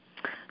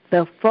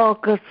 the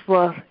focus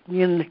was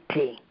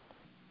unity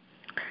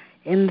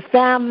in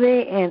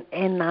family and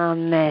in our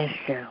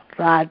nation.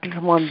 So I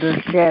just wanted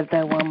to share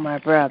that with my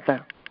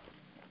brother.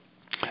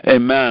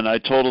 Amen. I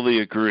totally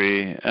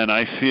agree. And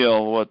I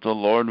feel what the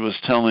Lord was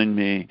telling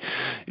me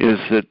is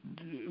that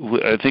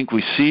I think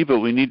we see, but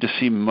we need to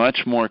see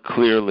much more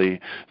clearly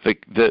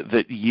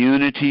that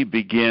unity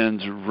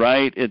begins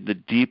right at the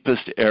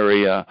deepest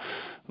area.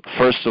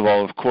 First of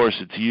all, of course,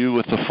 it's you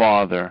with the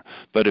Father.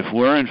 But if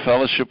we're in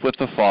fellowship with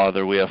the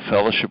Father, we have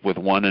fellowship with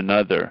one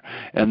another.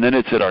 And then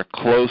it's at our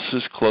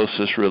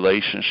closest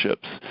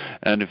relationships.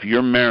 And if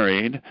you're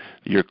married,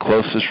 your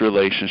closest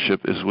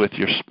relationship is with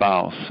your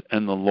spouse.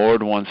 And the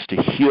Lord wants to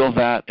heal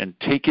that and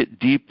take it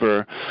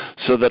deeper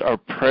so that our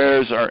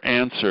prayers are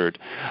answered.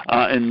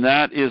 And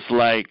that is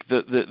like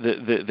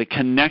the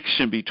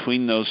connection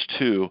between those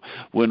two.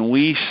 When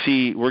we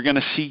see, we're going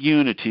to see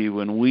unity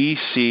when we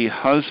see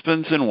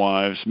husbands and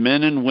wives,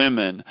 men and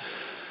women,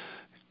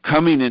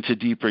 coming into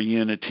deeper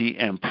unity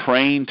and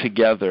praying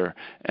together,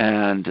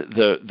 and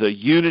the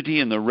unity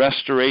and the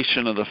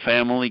restoration of the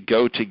family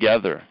go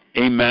together.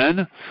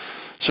 Amen?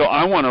 So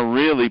I want to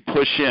really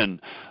push in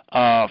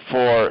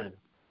for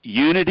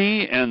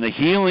unity and the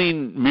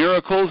healing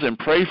miracles and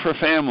pray for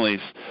families.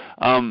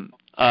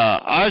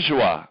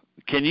 Ajwa,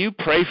 can you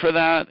pray for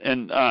that?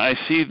 And I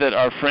see that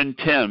our friend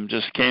Tim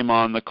just came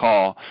on the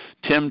call.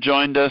 Tim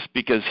joined us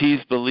because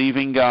he's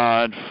believing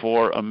God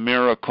for a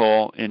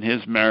miracle in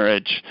his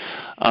marriage.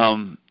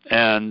 And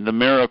the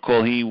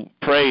miracle, he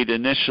prayed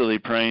initially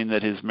praying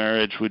that his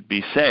marriage would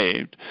be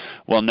saved.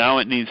 Well, now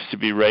it needs to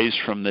be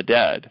raised from the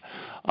dead.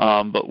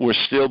 But we're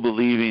still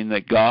believing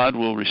that God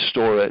will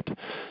restore it.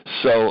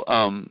 So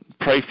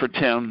pray for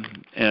Tim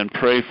and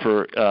pray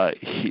for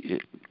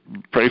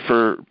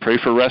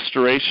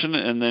restoration,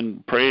 and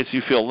then pray as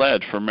you feel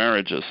led for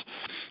marriages.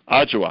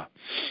 Ajwa.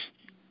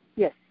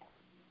 Yes.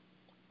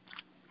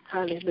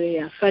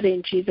 Hallelujah. Father,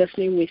 in Jesus'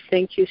 name, we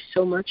thank you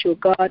so much, oh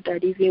God,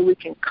 that even we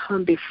can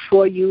come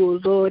before you, oh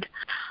Lord.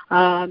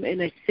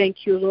 And I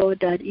thank you, Lord,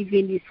 that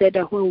even you said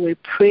that when we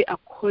pray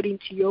according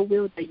to your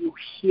will, that you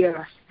hear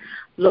us.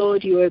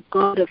 Lord, you are a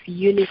God of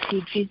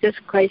unity. Jesus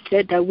Christ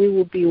said that we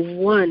will be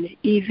one,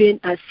 even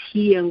as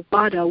he and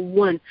God are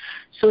one.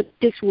 So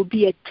this will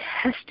be a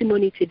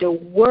testimony to the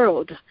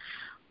world.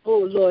 Oh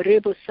Lord,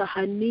 Rebo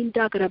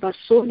Sahaninda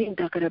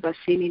Grabasoninda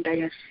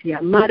Grabaseninda Yasia,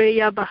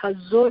 Maria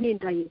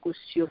Bahazoninda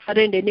Yugosio.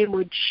 Father, in the name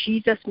of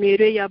Jesus,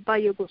 Maria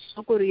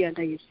Bayogosokorianda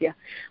Yasia.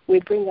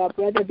 We bring our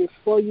brother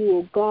before you,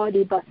 O God,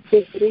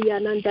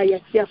 Ibaseriananda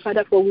Yasia,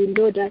 Father, for we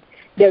know that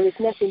there is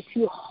nothing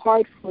too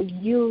hard for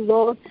you,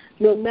 Lord.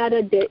 No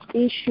matter the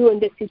issue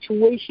and the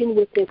situation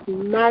with this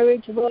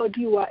marriage, Lord,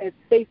 you are a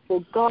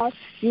faithful God.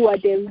 You are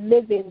the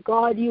living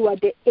God. You are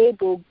the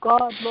able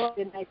God, Lord.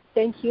 And I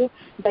thank you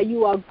that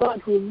you are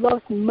God who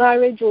loves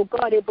marriage, oh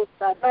God.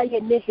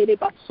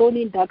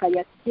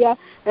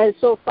 And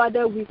so,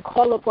 Father, we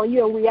call upon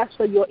you and we ask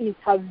for your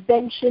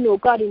intervention, oh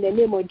God, in the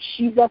name of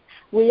Jesus.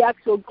 We ask,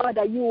 oh God,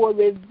 that you will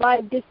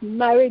revive this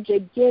marriage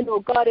again, oh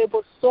God.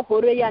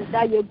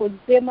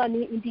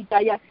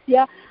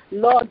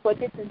 Lord, for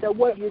this is the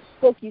word you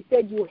spoke. You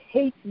said you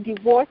hate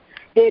divorce.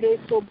 Lord,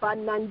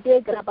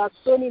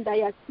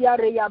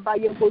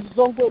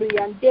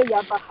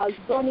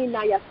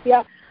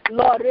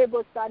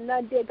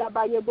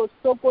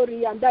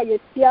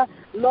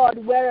 Lord,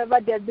 wherever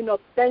there's been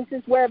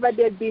offenses, wherever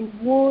there's been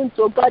wounds,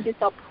 oh God,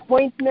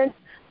 disappointments,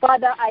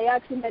 Father, I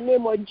ask in the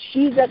name of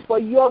Jesus for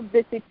your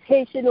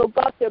visitation, oh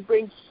God, to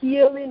bring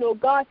healing, oh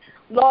God.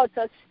 Lord,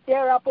 to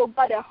stir up, oh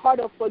God, a heart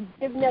of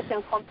forgiveness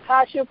and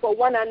compassion for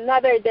one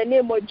another in the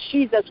name of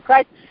Jesus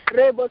Christ.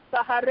 Rebo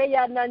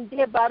Sahareya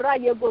Nande Bara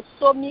Yego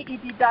Somi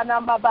Ididana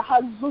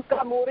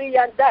Mabahazuka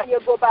Murianda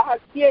Yego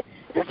Bahasie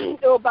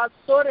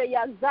Obasore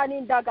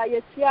Yazani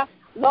Dagayesia.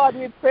 Lord,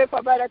 we pray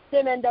for Brother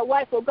Tim and the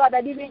wife, oh God,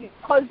 that even you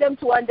cause them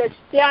to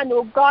understand,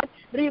 oh God,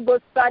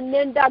 that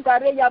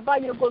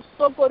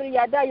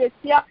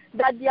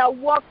their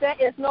warfare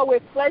is not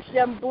with flesh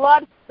and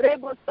blood. They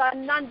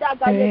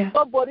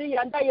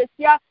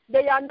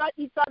are not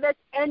each other's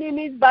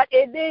enemies, but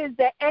it is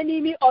the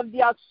enemy of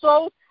their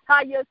souls.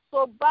 That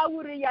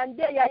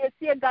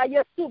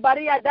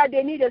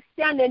they need to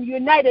stand and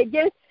unite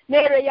against.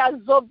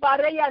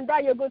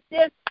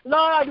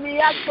 Lord, we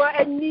ask for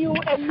a new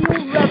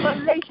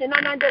revelation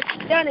and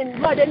understanding,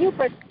 Lord, a new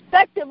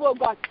perspective, oh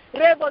God.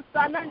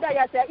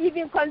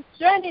 Even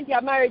concerning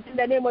their marriage in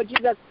the name of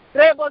Jesus.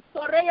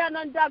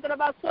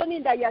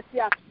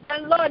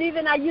 And Lord,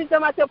 even I use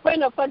them as a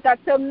point of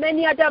contact to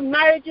many other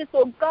marriages,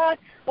 oh God,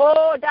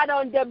 that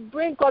are on the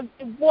brink of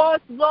divorce,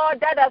 Lord,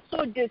 that are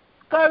so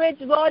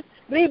discouraged, Lord.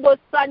 Lord,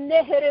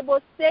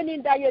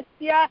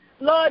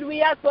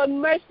 we ask for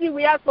mercy,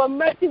 we ask for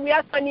mercy, we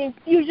ask for an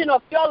infusion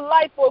of your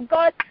life, oh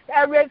God,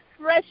 a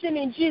refreshing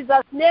in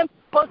Jesus' name.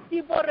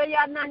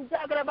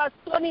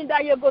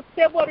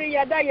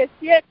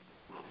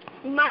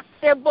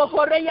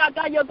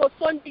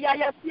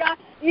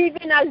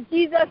 Even as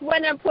Jesus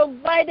went and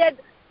provided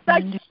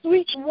such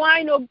sweet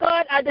wine, oh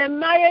God, at the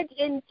marriage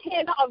in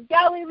Cana of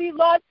Galilee,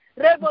 Lord,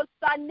 at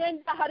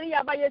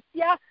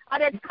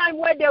a time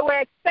where they were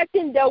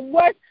expecting the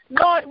worst,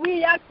 Lord,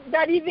 we ask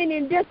that even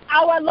in this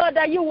hour, Lord,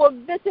 that you will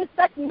visit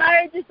such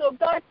marriages, oh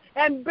God,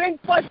 and bring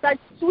forth such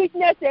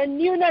sweetness and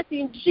newness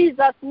in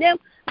Jesus' name.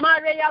 In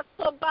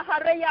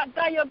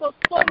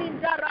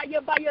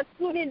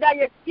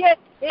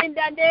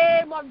the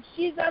name of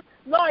Jesus,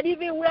 Lord,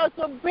 even we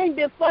also bring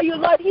before you,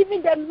 Lord,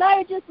 even the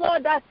marriages,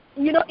 Lord, that,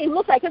 it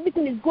looks like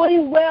everything is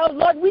going well.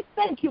 Lord, we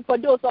thank you for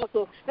those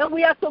also. And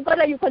we ask, oh God,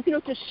 that you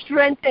continue to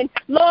strengthen.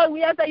 Lord,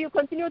 we ask that you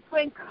continue to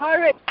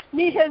encourage.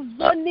 Lord,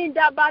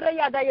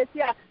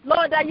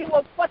 that you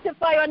will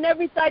fortify on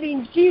every side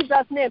in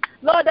Jesus' name.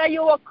 Lord, that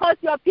you will cause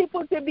your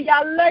people to be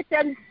alert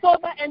and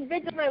sober and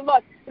vigilant,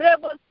 Lord,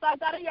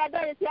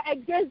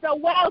 against the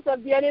wiles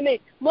of the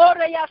enemy.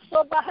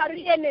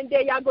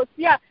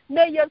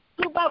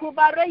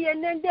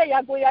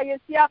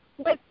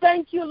 We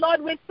thank you,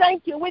 Lord. We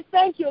thank you. We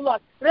thank you,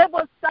 Lord.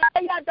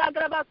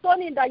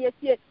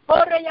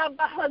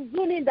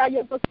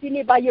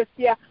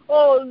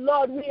 Oh,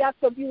 Lord, we ask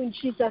of you in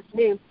Jesus'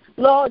 name.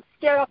 Lord,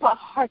 stir up our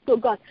hearts, oh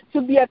God,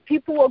 to be a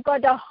people, oh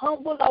God, that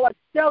humble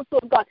ourselves, oh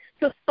God,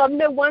 to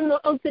submit one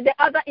unto the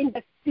other in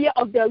the fear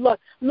of the Lord.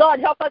 Lord,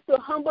 help us to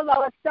humble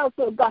ourselves,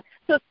 oh God,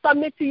 to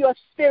submit to your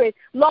spirit.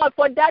 Lord,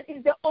 for that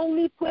is the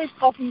only place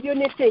of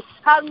unity.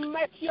 Have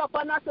mercy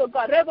upon us, oh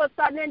God.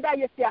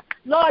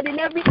 Lord, in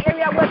every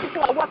area where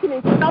people are walking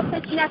in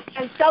selfishness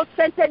and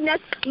self-centeredness,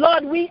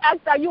 Lord, we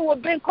ask that you will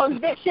bring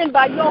conviction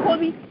by your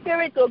Holy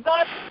Spirit, oh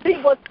God.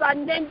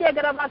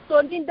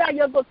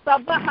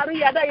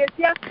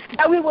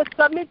 That we will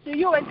submit to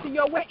you and to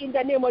your way in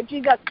the name of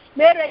Jesus.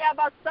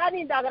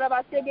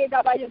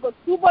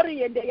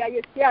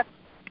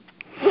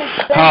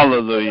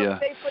 Hallelujah.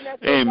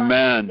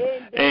 Amen.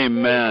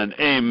 Amen.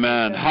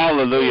 Amen.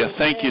 Hallelujah.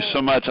 Thank you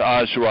so much,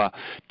 Ajwa.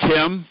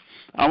 Tim,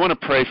 I want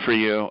to pray for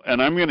you,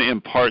 and I'm going to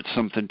impart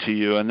something to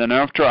you, and then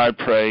after I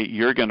pray,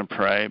 you're going to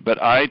pray.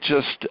 But I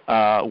just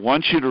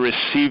want you to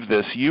receive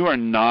this. You are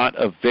not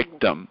a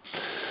victim.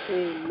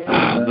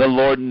 The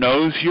Lord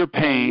knows your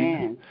pain.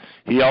 Amen.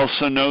 He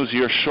also knows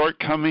your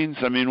shortcomings.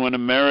 I mean, when a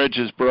marriage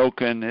is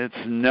broken, it's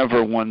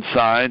never one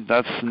side.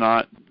 That's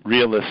not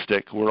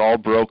realistic. We're all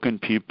broken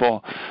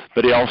people.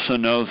 But he also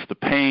knows the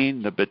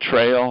pain, the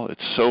betrayal.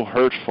 It's so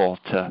hurtful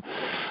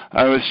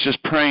I was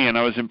just praying.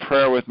 I was in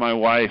prayer with my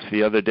wife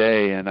the other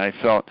day, and I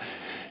felt,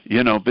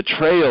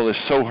 betrayal is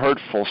so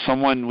hurtful.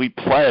 We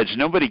pledge.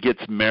 Nobody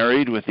gets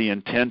married with the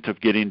intent of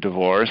getting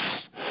divorced.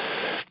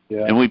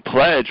 Yeah. And we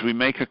pledge, we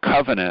make a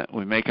covenant,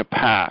 we make a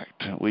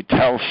pact. We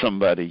tell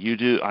somebody,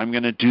 I'm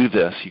going to do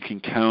this, you can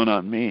count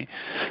on me.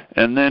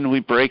 And then we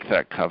break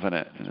that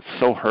covenant, and it's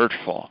so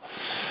hurtful.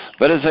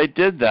 But as I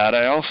did that,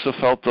 I also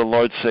felt the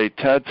Lord say,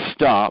 Ted,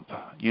 stop.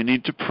 You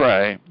need to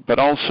pray. But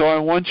also I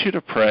want you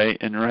to pray,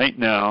 and right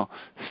now,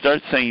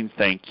 start saying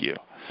thank you.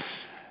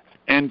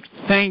 And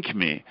thank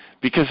me,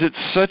 because it's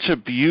such a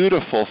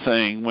beautiful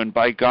thing when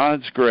by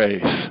God's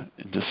grace,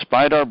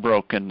 despite our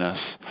brokenness,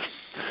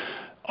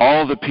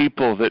 all the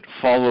people that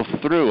follow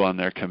through on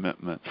their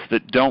commitments,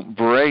 that don't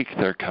break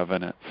their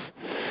covenants.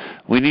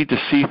 We need to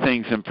see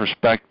things in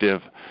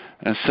perspective.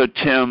 And so,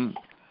 Tim,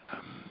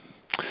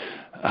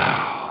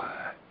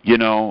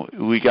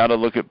 we got to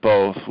look at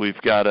both. We've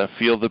got to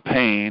feel the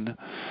pain,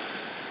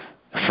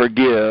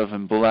 forgive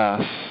and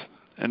bless,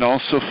 and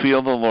also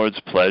feel the Lord's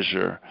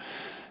pleasure.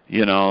 We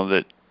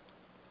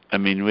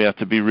have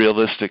to be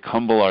realistic,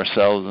 humble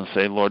ourselves and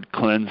say, Lord,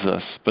 cleanse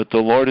us. But the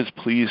Lord is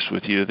pleased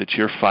with you that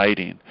you're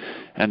fighting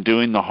and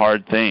doing the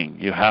hard thing.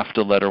 You have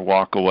to let her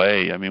walk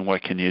away.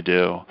 What can you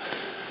do?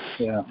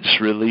 Yeah. Just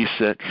release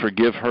it,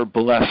 forgive her,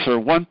 bless her,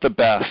 want the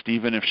best,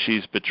 even if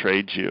she's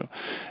betrayed you.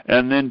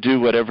 And then do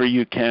whatever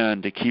you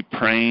can to keep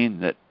praying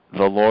that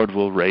the Lord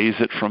will raise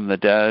it from the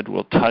dead,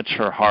 will touch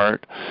her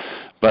heart.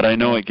 But I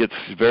know it gets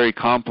very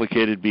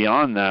complicated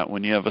beyond that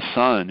when you have a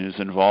son who's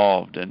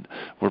involved, and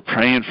we're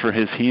praying for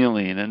his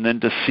healing. And then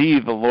to see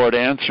the Lord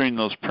answering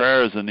those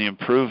prayers and the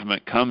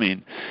improvement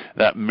coming,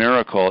 that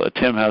miracle.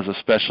 Tim has a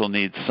special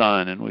needs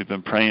son, and we've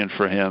been praying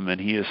for him,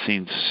 and he has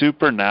seen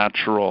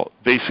supernatural,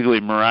 basically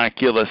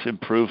miraculous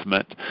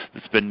improvement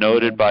that's been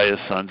noted by his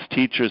son's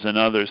teachers and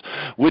others,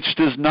 which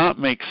does not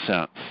make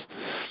sense.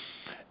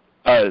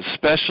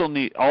 Special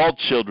need, all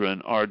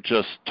children are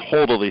just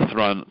totally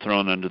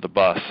thrown under the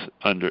bus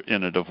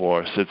in a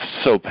divorce. It's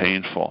so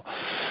painful.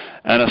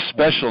 And a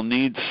special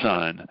needs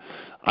son,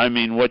 I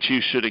mean, what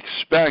you should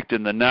expect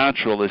in the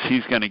natural is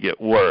he's going to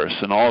get worse,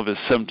 and all of his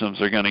symptoms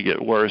are going to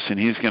get worse, and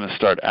he's going to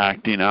start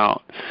acting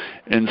out.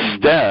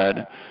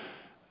 Instead,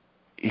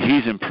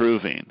 he's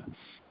improving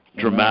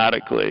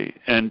dramatically.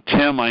 And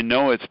Tim, I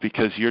know it's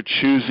because you're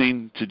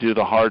choosing to do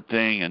the hard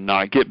thing and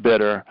not get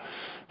bitter.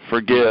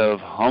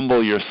 Forgive,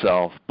 humble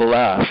yourself,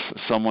 bless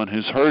someone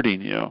who's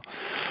hurting you.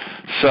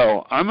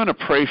 So I'm going to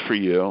pray for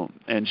you,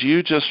 and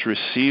you just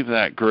receive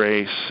that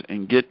grace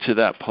and get to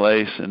that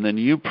place, and then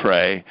you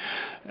pray,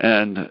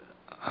 and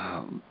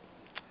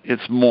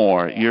it's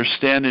more. You're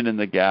standing in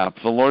the gap.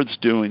 The Lord's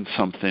doing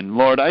something.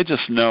 Lord, I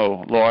just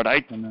know, Lord,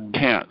 I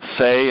can't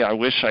say, I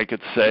wish I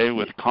could say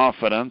with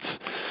confidence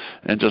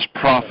and just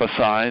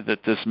prophesy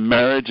that this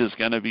marriage is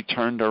going to be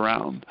turned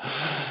around.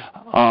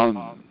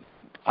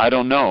 I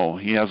don't know.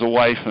 He has a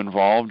wife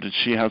involved, and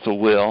she has a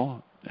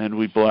will, and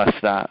we bless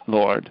that,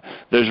 Lord.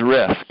 There's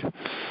risk,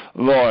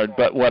 Lord,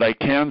 but what I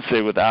can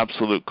say with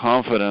absolute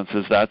confidence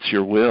is that's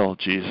your will,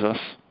 Jesus.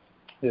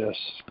 Yes.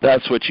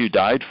 That's what you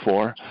died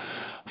for.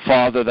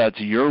 Father, that's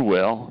your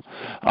will,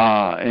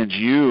 and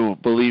you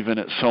believe in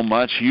it so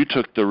much, you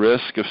took the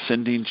risk of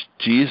sending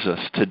Jesus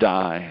to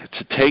die,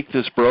 to take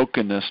this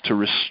brokenness, to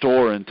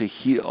restore and to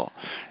heal.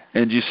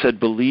 And you said,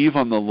 believe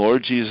on the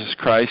Lord Jesus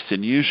Christ,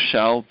 and you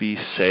shall be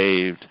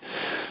saved.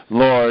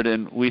 Lord,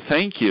 and we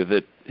thank you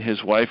that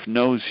his wife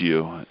knows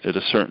you at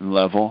a certain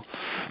level,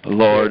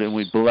 Lord, and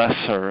we bless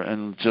her,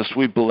 and just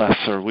we bless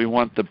her. We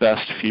want the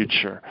best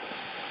future,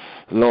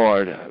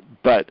 Lord.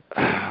 But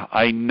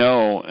I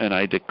know and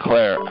I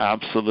declare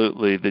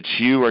absolutely that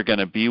you are going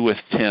to be with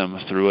Tim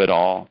through it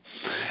all.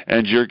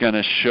 And you're going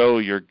to show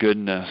your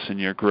goodness and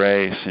your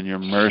grace and your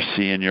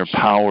mercy and your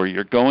power.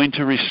 You're going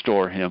to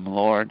restore him,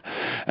 Lord.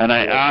 And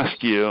I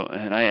ask you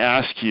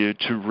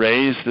to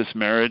raise this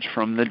marriage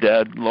from the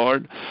dead,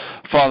 Lord.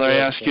 Father, I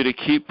ask you to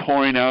keep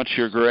pouring out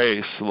your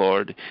grace,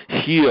 Lord.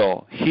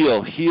 Heal,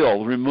 heal,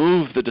 heal.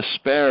 Remove the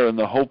despair and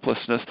the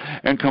hopelessness.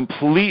 And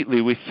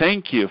completely, we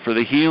thank you for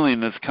the healing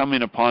that's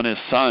coming upon his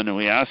son. And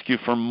we ask you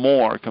for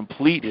more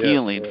complete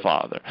healing,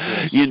 Father.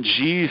 In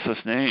Jesus'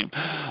 name.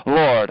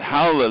 Lord,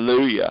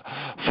 hallelujah.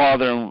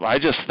 Father, I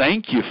just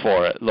thank you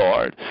for it,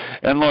 Lord.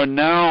 And Lord,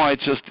 now I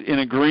just, in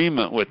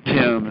agreement with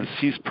Tim, as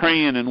he's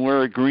praying and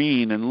we're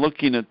agreeing and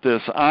looking at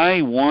this,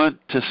 I want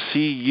to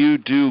see you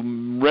do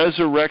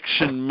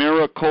resurrection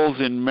miracles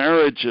in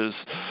marriages.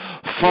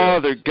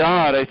 Father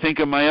God, I think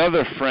of my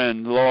other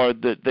friend,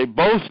 Lord, that they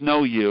both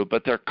know you,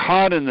 but they're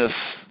caught in this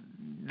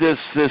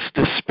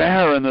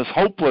despair and this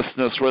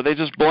hopelessness where they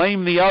just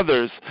blame the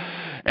others.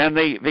 And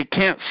they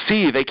can't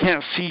see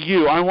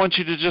you. I want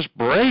you to just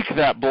break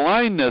that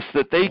blindness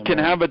that they can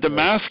have a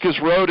Damascus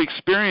Road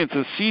experience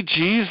and see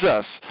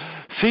Jesus,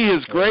 see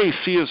his grace,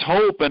 see his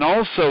hope, and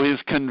also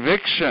his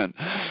conviction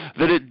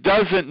that it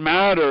doesn't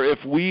matter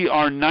if we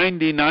are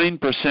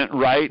 99%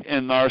 right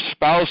and our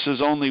spouse is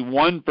only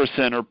 1%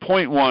 or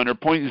 0.1 or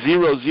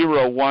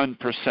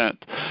 0.001%,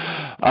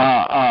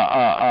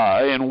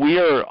 and we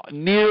are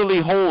nearly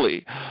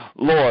holy.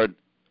 Lord,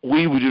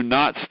 we do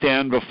not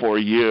stand before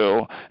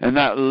you, and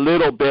that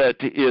little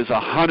bit is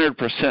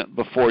 100%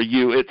 before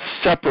you. It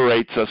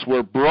separates us.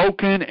 We're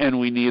broken, and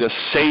we need a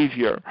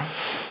Savior.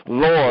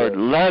 Lord,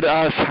 let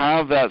us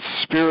have that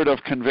spirit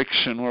of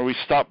conviction where we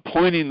stop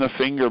pointing the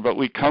finger, but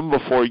we come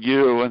before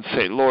you and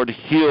say, Lord,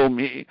 heal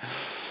me.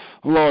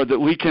 Lord, that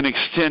we can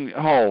extend,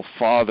 oh,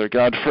 Father,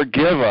 God,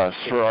 forgive us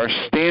for our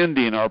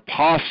standing, our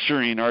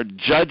posturing, our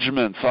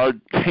judgments, our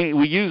pain.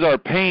 We use our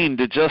pain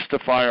to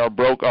justify our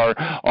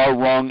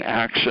wrong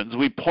actions.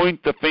 We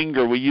point the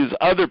finger. We use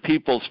other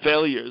people's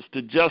failures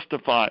to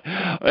justify.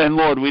 And,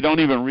 Lord, we don't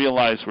even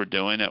realize we're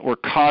doing it. We're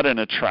caught in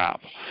a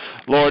trap.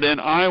 Lord,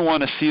 and I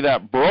want to see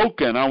that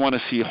broken. I want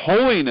to see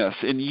holiness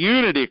and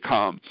unity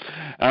come.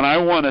 And I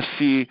want to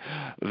see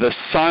the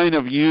sign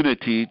of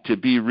unity to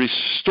be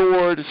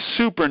restored,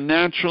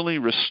 supernaturally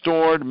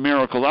restored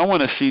miracles. I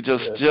want to see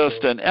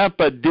just an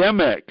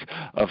epidemic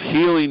of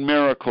healing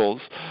miracles,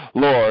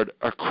 Lord,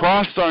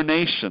 across our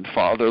nation,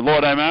 Father.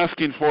 Lord, I'm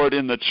asking for it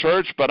in the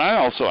church, but I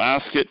also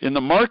ask it in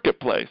the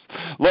marketplace.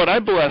 Lord, I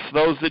bless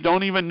those that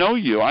don't even know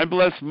you. I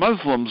bless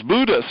Muslims,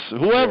 Buddhists,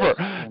 whoever,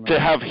 to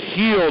have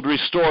healed,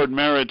 restored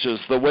marriages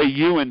the way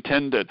you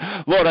intended.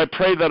 Lord, I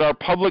pray that our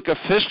public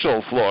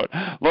officials, Lord,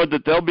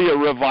 that there'll be a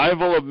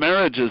revival of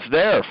marriages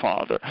there,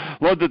 Father.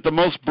 Lord, that the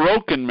most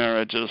broken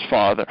marriages,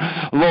 Father,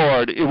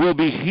 Lord, it will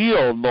be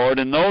healed, Lord,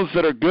 and those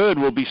that are good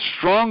will be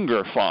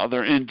stronger,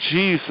 Father, in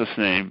Jesus'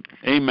 name.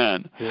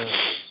 Amen.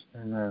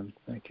 Amen.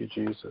 Thank you,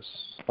 Jesus.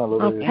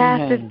 Hallelujah.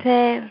 Pastor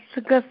Ted,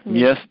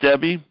 Yes,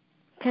 Debbie?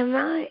 can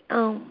I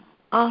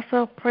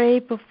also pray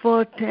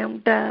before Tim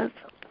does?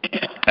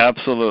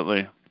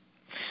 Absolutely.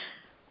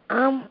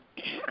 I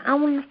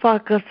want to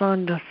focus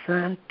on the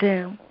son,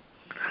 Tim,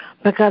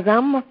 because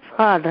I'm a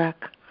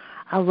product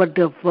of a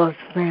divorced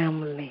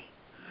family.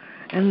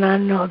 And I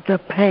know the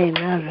pain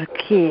as a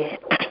kid.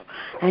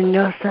 And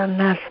your son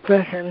has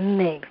special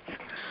needs.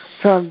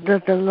 So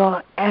that the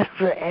Lord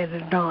extra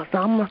on. So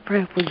I'm going to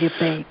pray for you,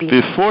 baby.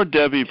 Before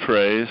Debbie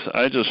prays,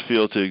 I just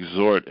feel to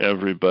exhort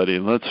everybody.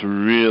 Let's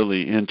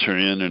really enter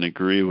in and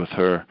agree with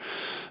her.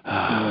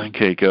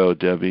 Okay, go,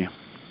 Debbie.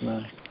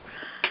 Amen.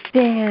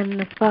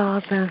 Dear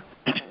Father,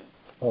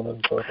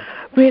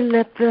 we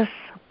lift this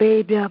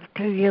baby up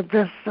to you,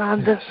 this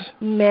son, this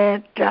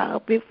man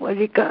child before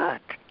you, God.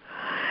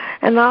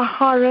 And our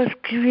heart is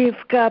grieved,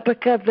 God,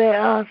 because they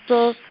are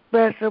so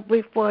special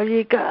before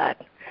you, God.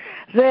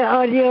 They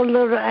are your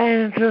little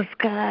angels,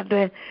 God.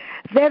 And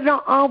they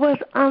don't always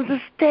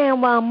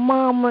understand why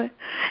Mama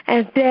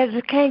and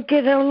Daddy can't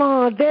get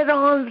along. They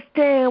don't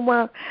understand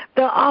why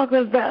they're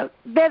arguing.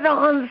 They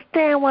don't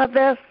understand why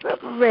they're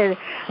separated.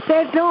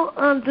 They don't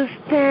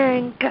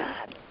understand,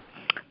 God,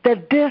 the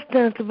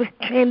distance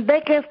between.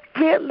 They can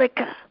feel it,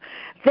 God.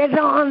 They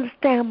don't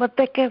understand, but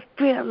they can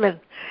feel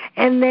it.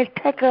 And they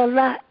take a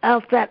lot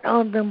of that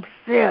on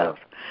themselves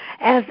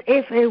as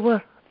if it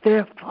was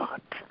their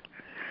fault.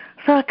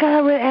 So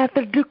God, we have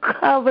to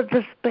cover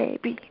this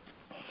baby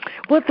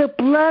with the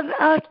blood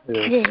of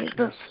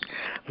Jesus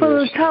from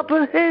the top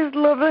of his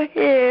little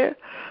hair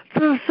to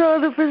the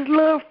sole of his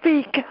little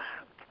feet, God.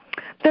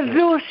 The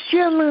little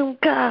shilling,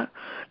 God.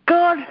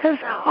 God, his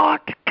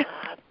heart, God.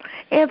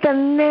 In the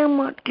name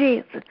of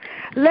Jesus.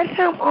 Let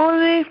him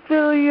only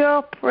feel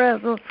your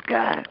presence,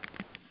 God.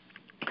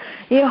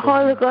 Your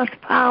Holy Ghost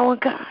power,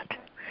 God.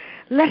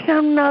 Let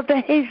him know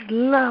that he's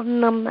loved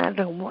no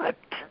matter what.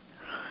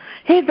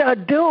 He's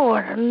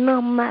adored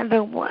no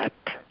matter what.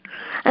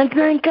 And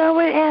thank God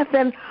we ask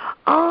that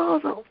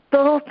all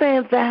those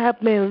things that have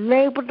been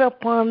labeled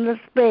upon this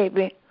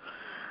baby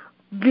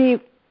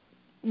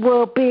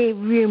will be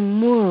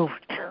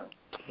removed.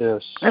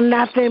 Yes. And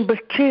nothing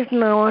but truth,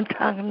 no one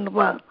talking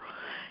about.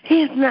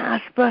 He's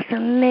not special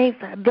needs,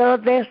 though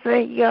they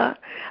say that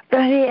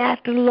he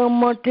acts a little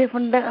more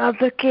different than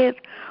other kids,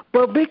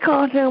 but we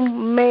call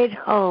him made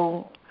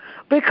whole.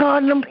 We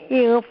call them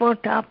healed from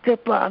top to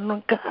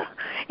bottom, God.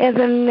 In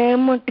the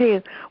name of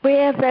Jesus, we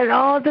ask that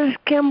all these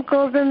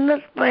chemicals in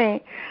this brain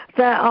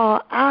that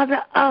are out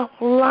of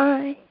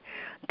line,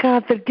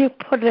 God, that you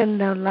put in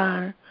their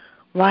line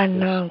right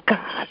now,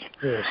 God.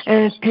 Yes.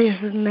 And in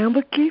Jesus' name,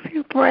 we give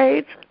you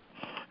praise,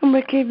 and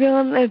we give you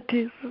honor in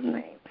Jesus'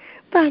 name.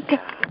 Thank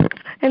God,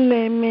 and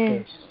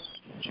amen.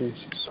 Yes.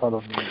 Jesus,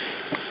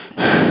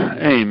 hallelujah.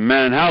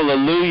 Amen.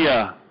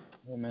 Hallelujah.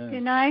 Amen.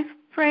 Can I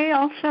pray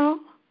also?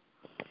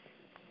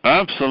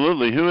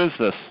 Absolutely. Who is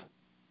this?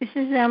 This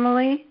is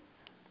Emily.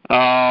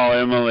 Oh,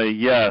 Emily,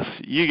 yes.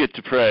 You get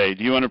to pray.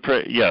 Do you want to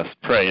pray? Yes,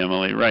 pray,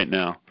 Emily, right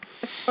now.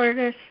 For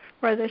the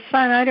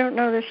son, I don't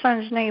know the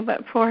son's name,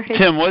 but for his...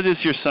 Tim, what is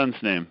your son's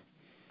name?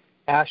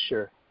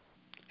 Asher.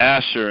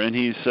 Asher, and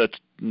he's,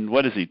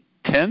 what is he,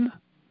 10?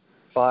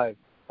 5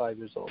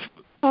 years old.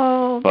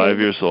 Oh, 5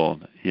 years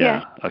old.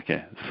 Yeah. Yes.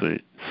 Okay.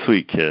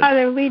 Sweet kid.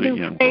 Father, we Sweet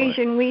do praise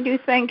boy. and we do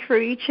thank for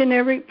each and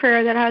every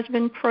prayer that has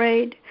been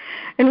prayed.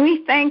 And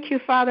we thank you,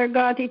 Father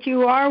God, that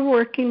you are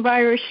working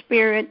by your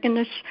Spirit in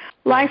this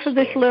life of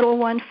this little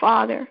one,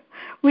 Father.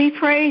 We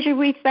praise you,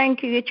 we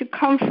thank you that you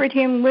comfort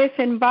him with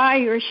and by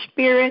your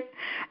Spirit,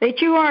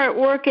 that you are at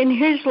work in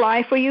his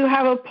life where you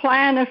have a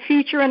plan, a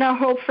future, and a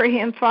hope for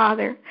him,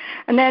 Father.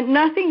 And that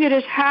nothing that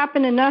has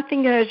happened and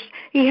nothing that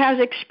he has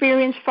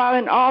experienced, Father,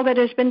 and all that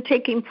has been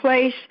taking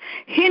place,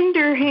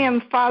 hinder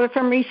him, Father,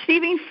 from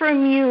receiving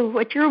from you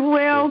what your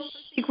will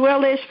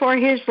is for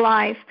his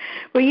life,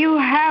 where you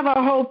have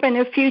a hope and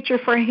a future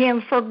for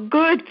him, for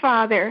good,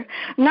 Father,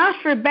 not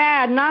for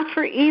bad, not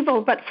for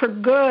evil, but for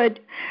good.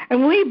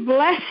 And we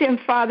bless him,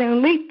 Father,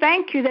 and we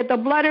thank you that the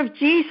blood of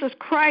Jesus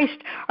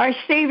Christ, our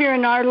Savior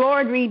and our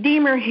Lord,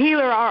 Redeemer,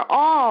 Healer, our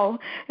all,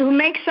 who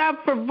makes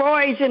up for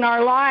voids in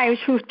our lives,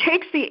 who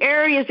takes the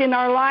areas in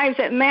our lives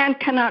that man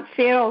cannot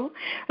fill.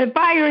 That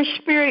by your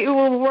Spirit you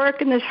will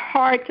work in this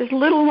heart, this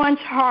little one's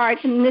heart,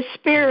 and this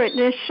spirit,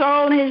 this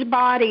soul, and his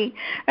body,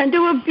 and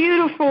do a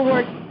beautiful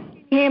work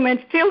in him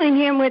and filling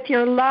him with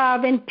your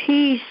love and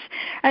peace.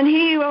 And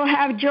he will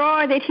have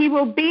joy, that he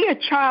will be a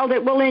child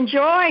that will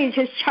enjoy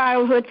his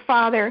childhood,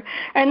 Father,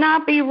 and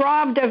not be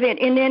robbed of it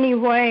in any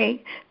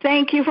way.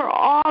 Thank you for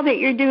all that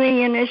you're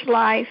doing in his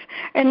life.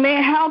 And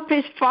may help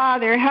his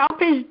father, help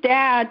his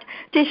dad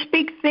to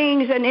speak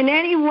things and in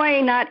any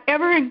way not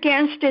ever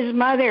against his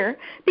mother,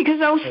 because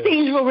those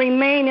things will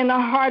remain in the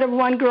heart of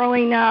one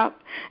growing up.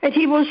 that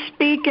he will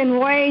speak in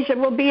ways that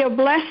will be a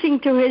blessing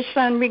to his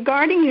son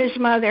regarding his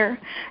mother.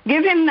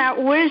 Give him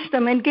that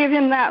wisdom and give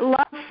him that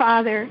love,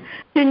 Father,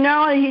 to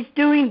know that he's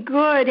doing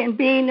good and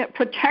being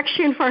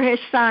protection for his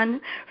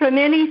son from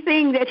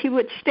anything that he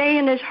would stay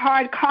in his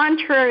heart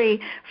contrary,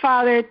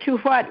 Father, to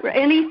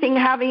anything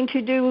having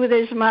to do with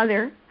his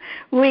mother.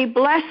 We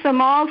bless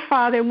them all,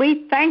 Father.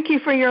 We thank you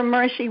for your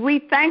mercy. We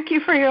thank you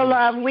for your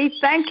love. We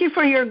thank you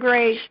for your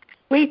grace.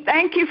 We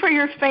thank you for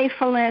your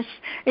faithfulness,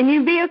 and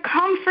you be a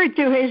comfort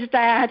to his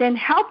dad and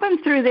help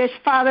him through this,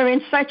 Father,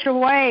 in such a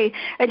way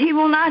that he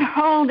will not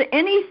hold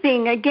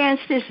anything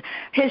against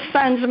his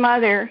son's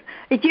mother,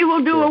 that you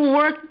will do a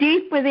work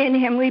deep within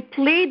him. We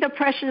plead the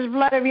precious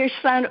blood of your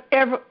son,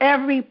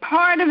 every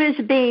part of his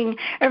being,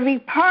 every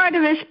part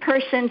of his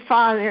person,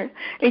 Father,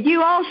 that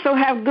you also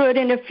have good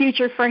in the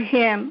future for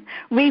him.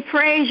 We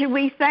praise you.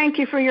 We thank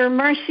you for your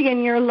mercy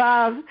and your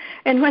love.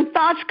 And when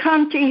thoughts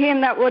come to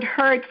him that would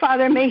hurt,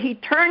 Father, may he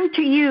turn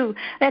to you,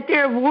 that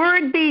their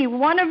word be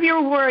one of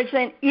your words,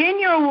 and in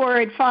your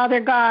word, Father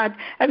God,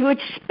 that would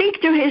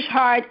speak to his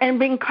heart and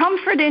bring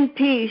comfort and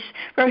peace,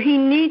 for he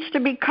needs to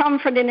be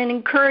comforted and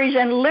encouraged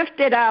and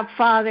lifted up,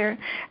 Father.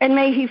 And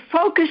may he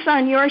focus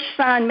on your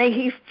son. May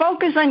he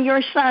focus on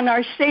your son,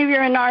 our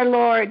Savior and our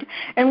Lord.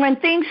 And when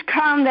things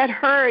come that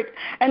hurt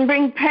and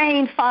bring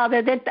pain,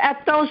 Father, that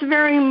at those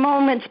very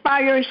moments, by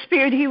your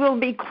Spirit, he will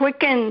be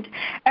quickened,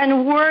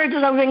 and words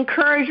of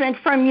encouragement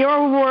from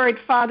your word,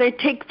 Father,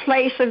 take place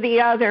of the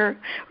other,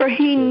 where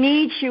he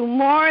needs you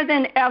more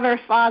than ever,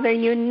 Father.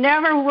 You're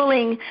never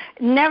willing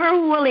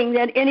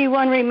that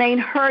anyone remain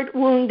hurt,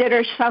 wounded,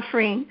 or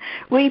suffering.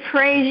 We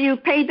praise you,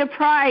 paid the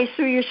price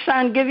through your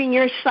son, giving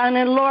your son.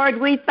 And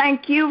Lord, we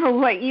thank you for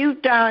what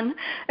you've done,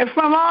 and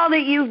from all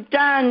that you've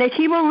done, that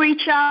he will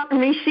reach out and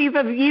receive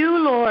of you,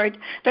 Lord,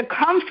 to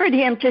comfort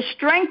him, to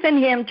strengthen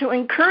him, to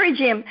encourage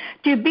him,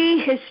 to be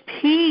his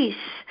peace,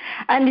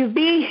 and to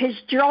be his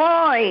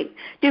joy,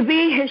 to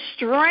be his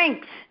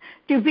strength,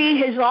 to be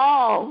his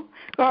all.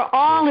 For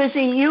all is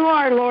in you,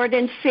 our Lord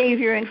and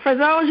Savior. And for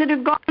those that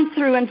have gone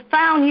through and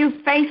found you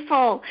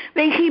faithful,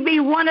 may he be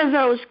one of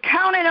those,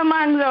 counted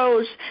among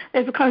those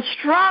that become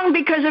strong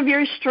because of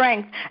your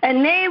strength,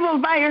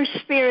 enabled by your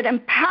Spirit,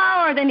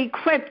 empowered and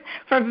equipped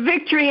for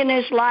victory in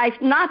his life,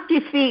 not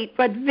defeat,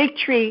 but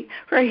victory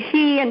for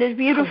he and his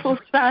beautiful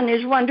son,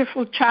 his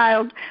wonderful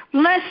child.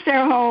 Bless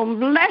their home,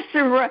 bless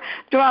their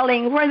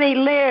dwelling, where they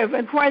live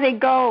and where they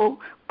go.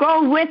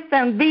 Go with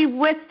them, be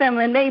with them,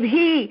 and may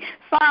he,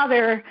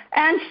 Father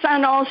and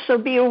Son, also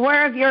be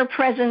aware of your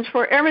presence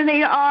wherever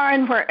they are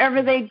and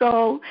wherever they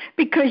go,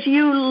 because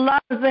you love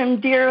them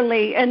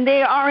dearly, and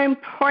they are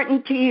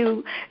important to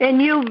you,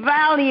 and you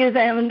value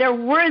them, and they're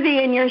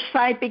worthy in your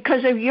sight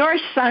because of your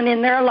Son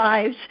in their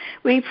lives.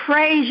 We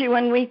praise you,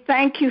 and we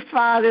thank you,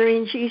 Father,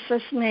 in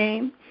Jesus'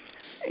 name.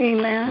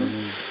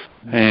 Amen.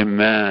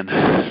 Amen.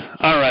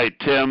 All right,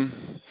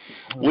 Tim,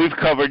 we've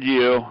covered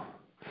you.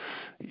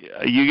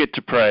 You get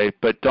to pray,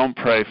 but don't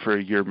pray for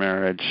your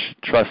marriage.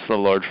 Trust the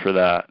Lord for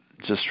that.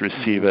 Just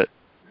receive it.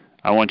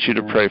 I want you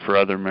to pray for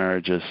other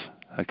marriages,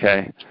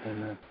 okay?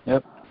 Amen.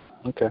 Yep.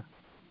 Okay.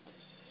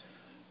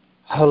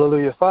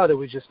 Hallelujah. Father,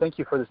 we just thank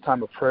you for this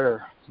time of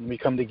prayer. We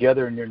come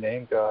together in your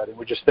name, God, and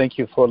we just thank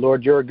you for,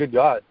 Lord, you're a good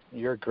God.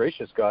 You're a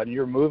gracious God, and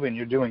you're moving.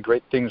 You're doing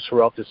great things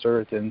throughout this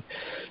earth, and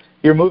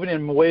you're moving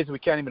in ways we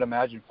can't even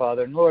imagine,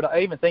 Father. And, Lord, I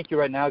even thank you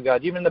right now,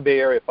 God, even in the Bay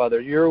Area, Father,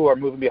 you are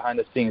moving behind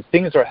the scenes.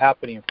 Things are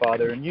happening,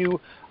 Father, and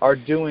you are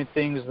doing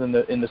things in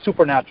the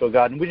supernatural,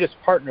 God, and we just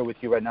partner with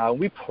you right now.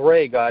 And we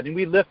pray, God, and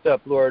we lift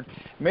up, Lord,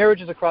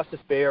 marriages across this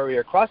Bay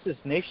Area, across this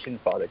nation,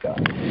 Father God,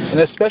 and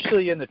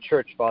especially in the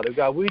church, Father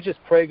God. We just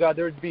pray, God,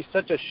 there would be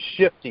such a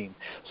shifting,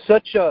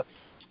 such a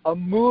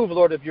move,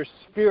 Lord, of your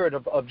Spirit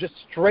of just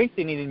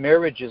strengthening in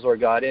marriages, Lord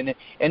God, and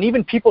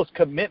even people's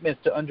commitments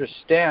to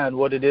understand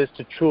what it is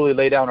to truly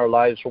lay down our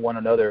lives for one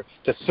another,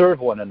 to serve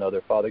one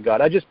another, Father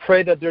God. I just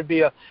pray that there'd be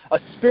a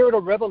spirit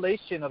of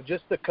revelation of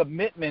just the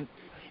commitment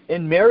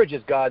in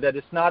marriages, God, that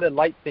it's not a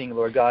light thing,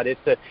 Lord God. It's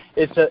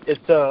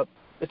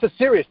a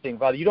serious thing,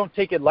 Father. You don't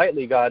take it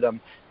lightly, God.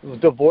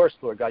 Divorce,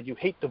 Lord God. You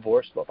hate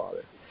divorce, Lord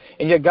Father.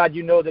 And yet, God,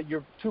 you know that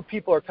your two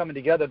people are coming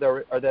together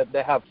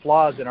that have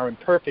flaws and are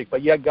imperfect.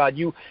 But yet, God,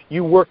 you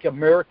work a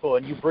miracle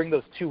and you bring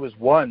those two as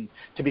one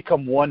to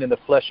become one in the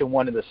flesh and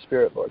one in the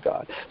spirit, Lord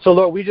God. So,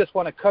 Lord, we just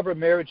want to cover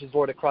marriages,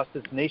 Lord, across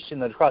this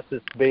nation and across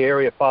this Bay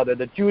Area, Father,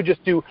 that you would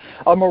just do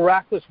a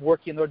miraculous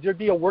working, Lord. There'd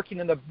be a working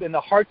in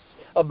the hearts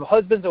of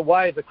husbands and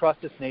wives across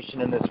this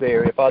nation in this Bay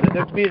Area, Father.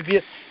 There'd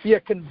be a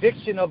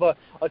conviction of a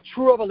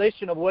true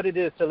revelation of what it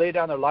is to lay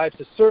down our lives,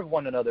 to serve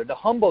one another, to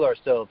humble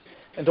ourselves,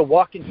 and to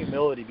walk in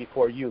humility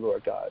before you,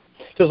 Lord God.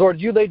 Because, Lord,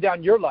 you laid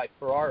down your life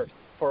for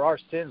our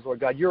sins, Lord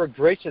God. You're a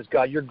gracious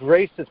God. Your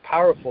grace is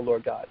powerful,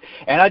 Lord God.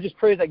 And I just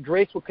pray that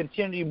grace will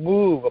continue to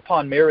move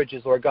upon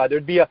marriages, Lord God.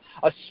 There'd be a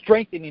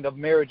strengthening of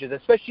marriages,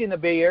 especially in the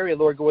Bay Area,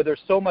 Lord, where there's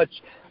so much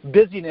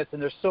busyness,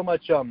 and there's so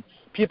much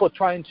people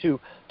trying to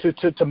pay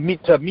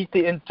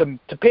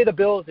the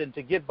bills and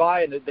to get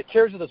by, and the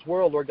cares of this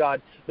world, Lord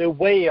God, they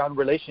weigh on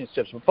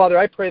relationships. But Father,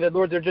 I pray that,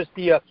 Lord, there just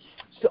be a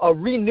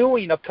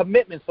renewing of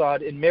commitments,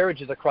 God, in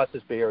marriages across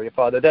this Bay Area,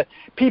 Father, that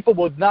people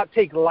would not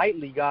take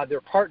lightly, God,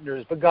 their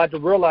partners, but, God, to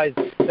realize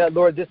that,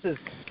 Lord, this is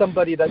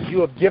somebody that you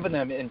have given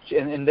them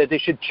and that they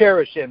should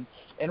cherish and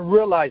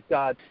realize,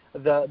 God,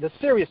 the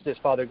seriousness,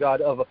 Father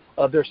God,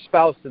 of their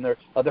spouse and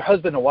of their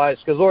husband and wives.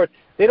 Because, Lord,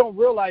 they don't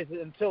realize it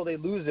until they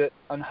lose it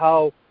on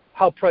how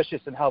precious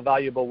and how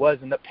valuable it was,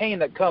 and the pain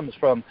that comes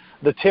from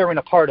the tearing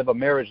apart of a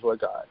marriage, Lord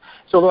God.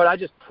 So, Lord, I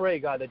just pray,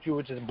 God, that you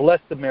would just bless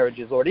the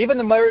marriages, Lord. Even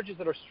the marriages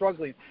that are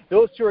struggling,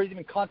 those who are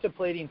even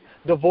contemplating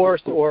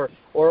divorce or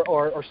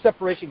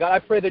separation, God, I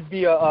pray there'd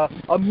be a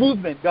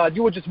movement, God.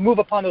 You would just move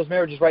upon those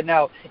marriages right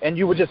now, and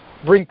you would just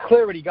bring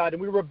clarity, God,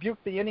 and we rebuke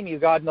the enemy,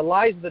 God, and the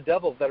lies of the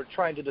devil that are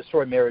trying to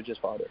destroy marriages,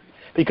 Father.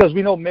 Because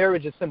we know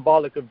marriage is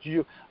symbolic of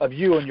you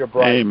and your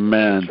bride.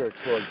 Amen. Church,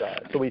 Lord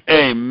God. So we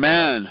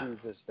Amen. In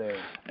Jesus' name.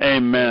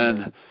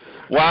 Amen.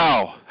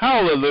 Wow.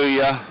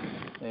 Hallelujah.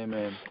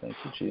 Amen. Thank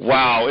you, Jesus.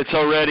 Wow. It's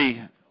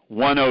already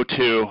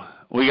 1:02.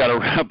 We got to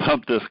wrap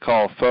up this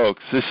call,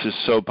 folks. This is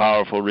so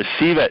powerful.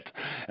 Receive it.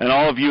 And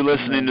all of you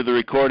listening to the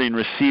recording,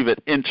 receive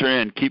it. Enter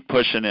in. Keep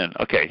pushing in.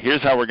 Okay,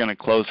 here's how we're going to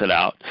close it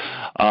out.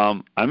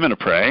 I'm going to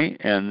pray,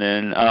 and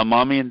then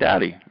Mommy and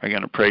Daddy are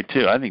going to pray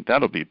too. I think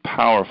that'll be a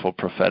powerful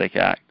prophetic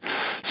act.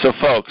 So,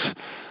 folks,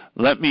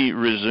 let me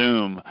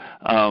resume.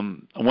 I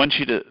want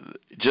you to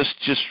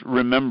just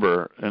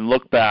remember and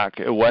look back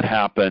at what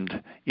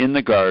happened in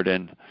the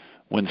garden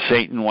when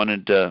Satan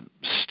wanted to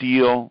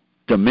steal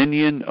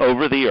dominion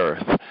over the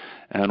earth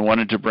and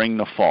wanted to bring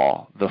the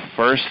fall. The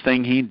first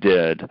thing he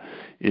did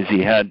is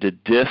he had to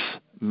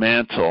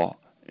dismantle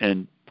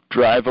and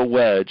drive a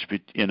wedge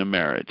in a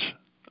marriage,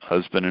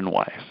 husband and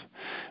wife.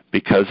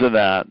 Because of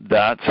that,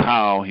 that's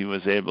how he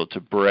was able to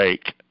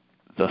break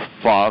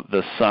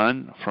the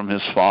son from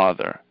his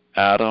father,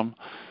 Adam,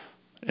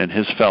 and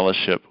his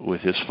fellowship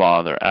with his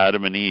father,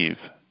 Adam and Eve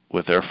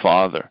with their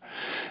father,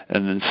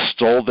 and then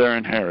stole their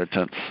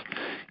inheritance.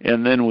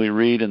 And then we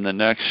read in the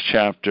next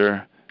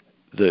chapter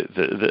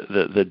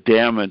the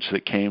damage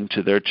that came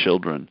to their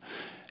children,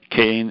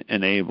 Cain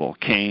and Abel,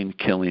 Cain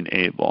killing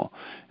Abel,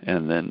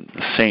 and then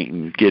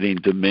Satan getting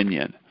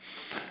dominion.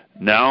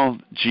 Now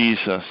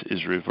Jesus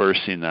is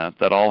reversing that.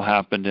 That all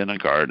happened in a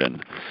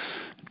garden.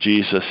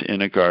 Jesus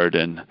in a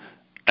garden,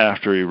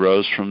 after he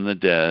rose from the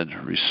dead,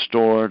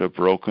 restored a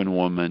broken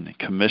woman,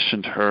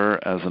 commissioned her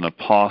as an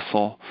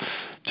apostle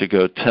to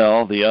go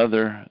tell the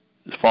other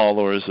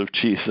followers of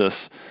Jesus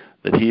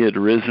that he had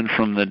risen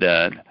from the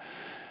dead.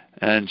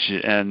 And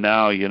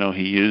now,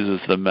 he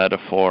uses the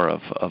metaphor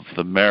of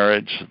the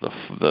marriage,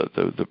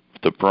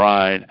 the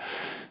bride.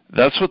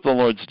 That's what the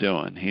Lord's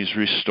doing. He's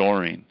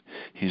restoring.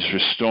 He's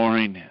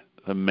restoring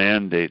the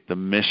mandate, the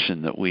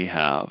mission that we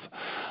have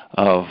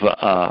of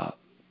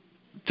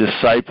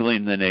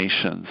discipling the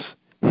nations.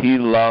 He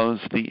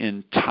loves the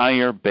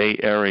entire Bay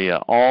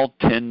Area, all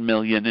 10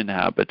 million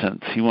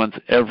inhabitants. He wants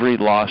every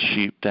lost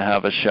sheep to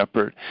have a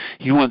shepherd.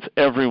 He wants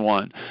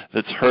everyone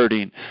that's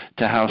hurting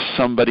to have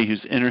somebody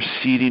who's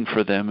interceding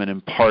for them and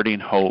imparting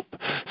hope,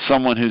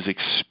 someone who's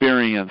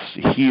experienced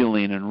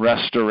healing and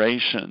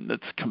restoration,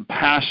 that's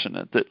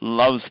compassionate, that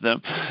loves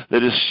them,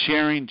 that is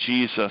sharing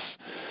Jesus.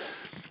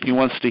 He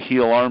wants to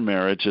heal our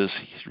marriages,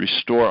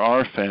 restore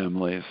our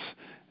families,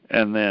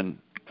 and then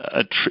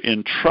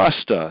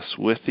entrust us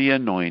with the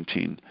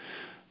anointing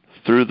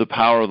through the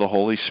power of the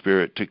Holy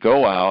Spirit to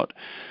go out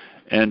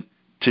and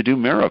to do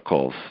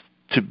miracles,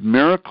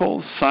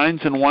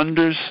 signs and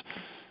wonders,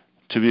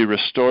 to be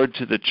restored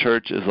to the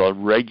church as a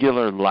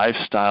regular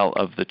lifestyle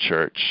of the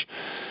church.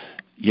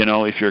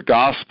 If your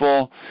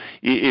gospel,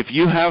 if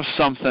you have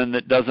something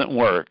that doesn't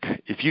work,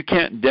 if you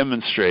can't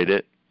demonstrate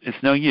it, it's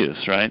no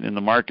use, right, in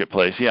the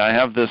marketplace. Yeah, I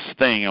have this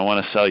thing I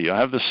want to sell you. I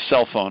have this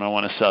cell phone I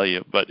want to sell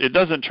you, but it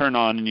doesn't turn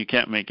on and you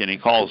can't make any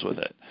calls with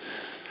it.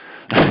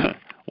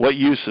 What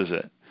use is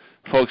it?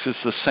 Folks,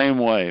 it's the same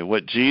way.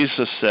 What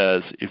Jesus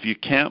says, if you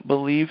can't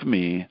believe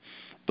me,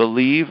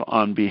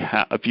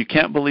 if you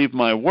can't believe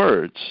my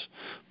words,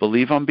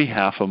 believe on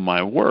behalf of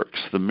my works,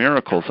 the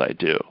miracles I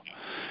do.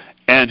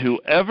 And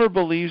whoever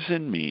believes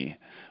in me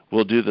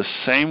will do the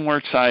same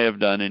works I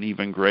have done and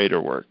even greater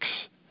works.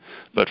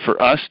 But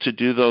for us to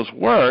do those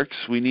works,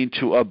 we need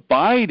to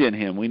abide in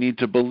him. We need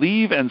to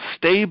believe and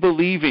stay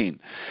believing.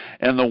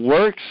 And the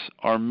works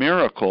are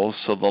miracles,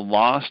 so the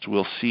lost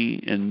will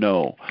see and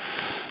know.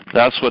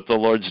 That's what the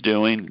Lord's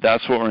doing.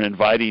 That's what we're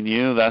inviting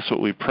you. That's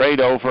what we prayed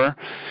over.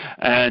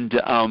 And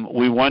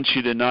we want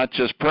you to not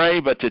just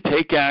pray, but to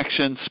take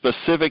action.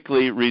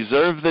 Specifically,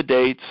 reserve the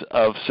dates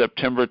of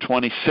September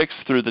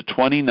 26th through the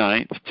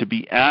 29th to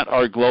be at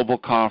our global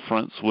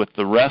conference with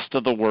the rest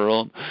of the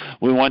world.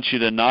 We want you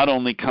to not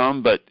only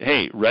come, but,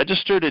 hey,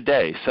 register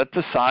today. Set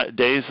the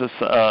days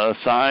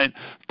aside.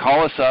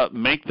 Call us up.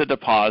 Make the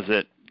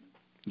deposit.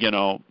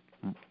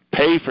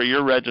 Pay for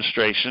your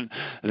registration.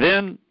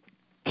 Then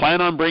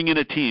Plan on bringing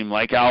a team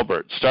like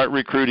Albert. Start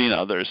recruiting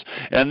others.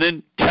 And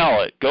then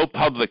tell it. Go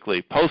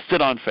publicly. Post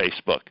it on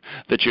Facebook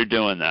that you're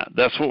doing that.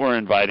 That's what we're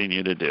inviting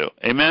you to do.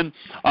 Amen?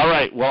 All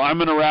right. Well, I'm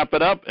going to wrap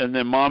it up, and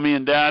then Mommy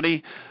and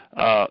Daddy,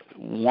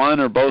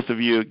 one or both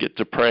of you get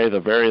to pray the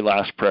very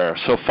last prayer.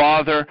 So,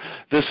 Father,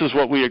 this is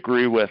what we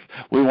agree with.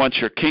 We want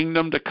your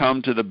kingdom to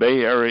come to the Bay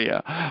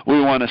Area.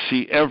 We want to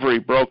see every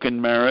broken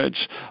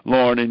marriage,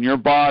 Lord, in your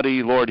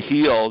body, Lord,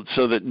 healed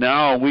so that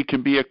now we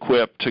can be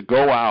equipped to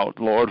go out,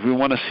 Lord. We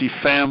want to see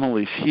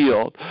families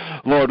healed.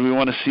 Lord, we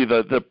want to see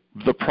the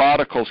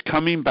prodigals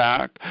coming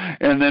back,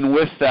 and then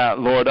with that,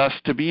 Lord, us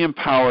to be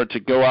empowered to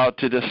go out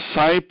to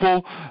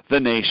disciple the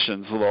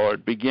nations,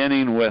 Lord,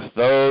 beginning with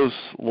those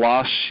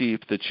lost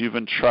sheep that you've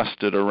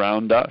entrusted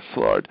around us,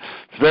 Lord.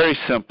 It's very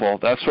simple.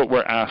 That's what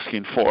we're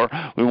asking for.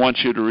 We want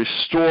you to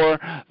restore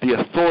the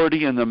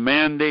authority and the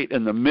mandate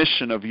and the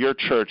mission of your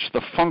church,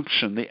 the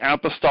function, the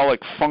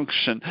apostolic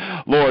function,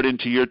 Lord,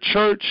 into your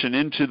church and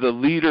into the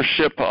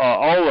leadership,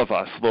 all of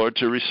us, Lord,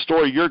 to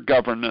restore your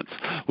governance.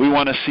 We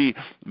want to see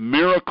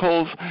miracles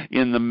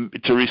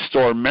to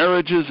restore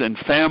marriages and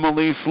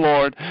families,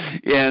 Lord.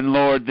 And,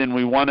 Lord, then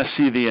we want to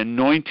see the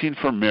anointing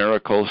for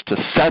miracles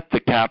to set the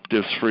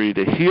captives free,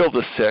 to heal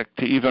the sick,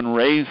 to even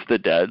raise the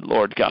dead,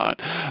 Lord God.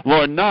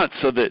 Lord, not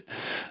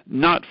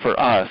for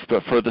us,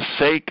 but for the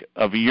sake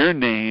of your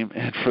name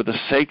and for the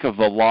sake of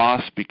the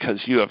lost,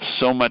 because you have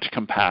so much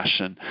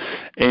compassion.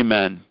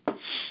 Amen.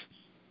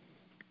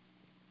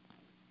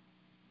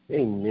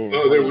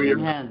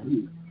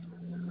 Amen.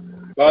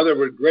 Father,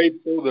 we're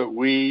grateful that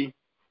we,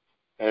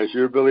 as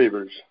your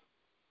believers,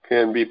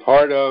 can be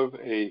part of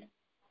a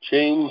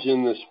change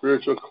in the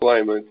spiritual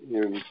climate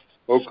in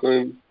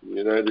Oakland, the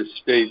United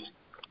States.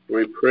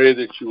 We pray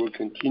that you will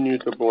continue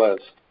to bless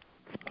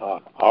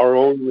our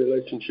own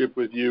relationship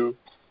with you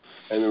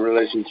and the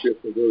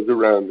relationship with those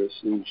around us.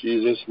 In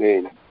Jesus'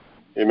 name,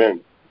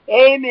 amen.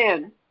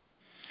 Amen.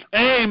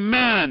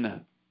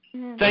 Amen.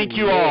 Thank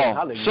you all.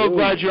 Hallelujah. So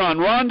glad you're on.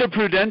 Rhonda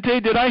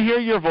Prudente, did I hear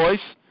your voice?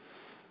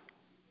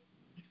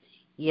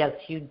 Yes,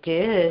 you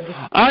did.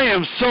 I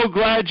am so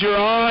glad you're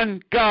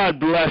on. God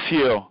bless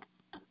you.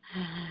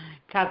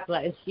 God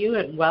bless you,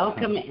 and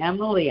welcome,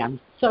 Emily. I'm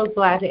so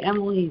glad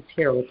Emily's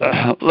here with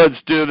us.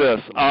 Let's do this.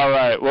 All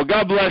right. Well,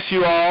 God bless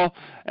you all,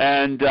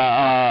 and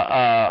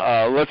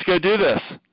let's go do this.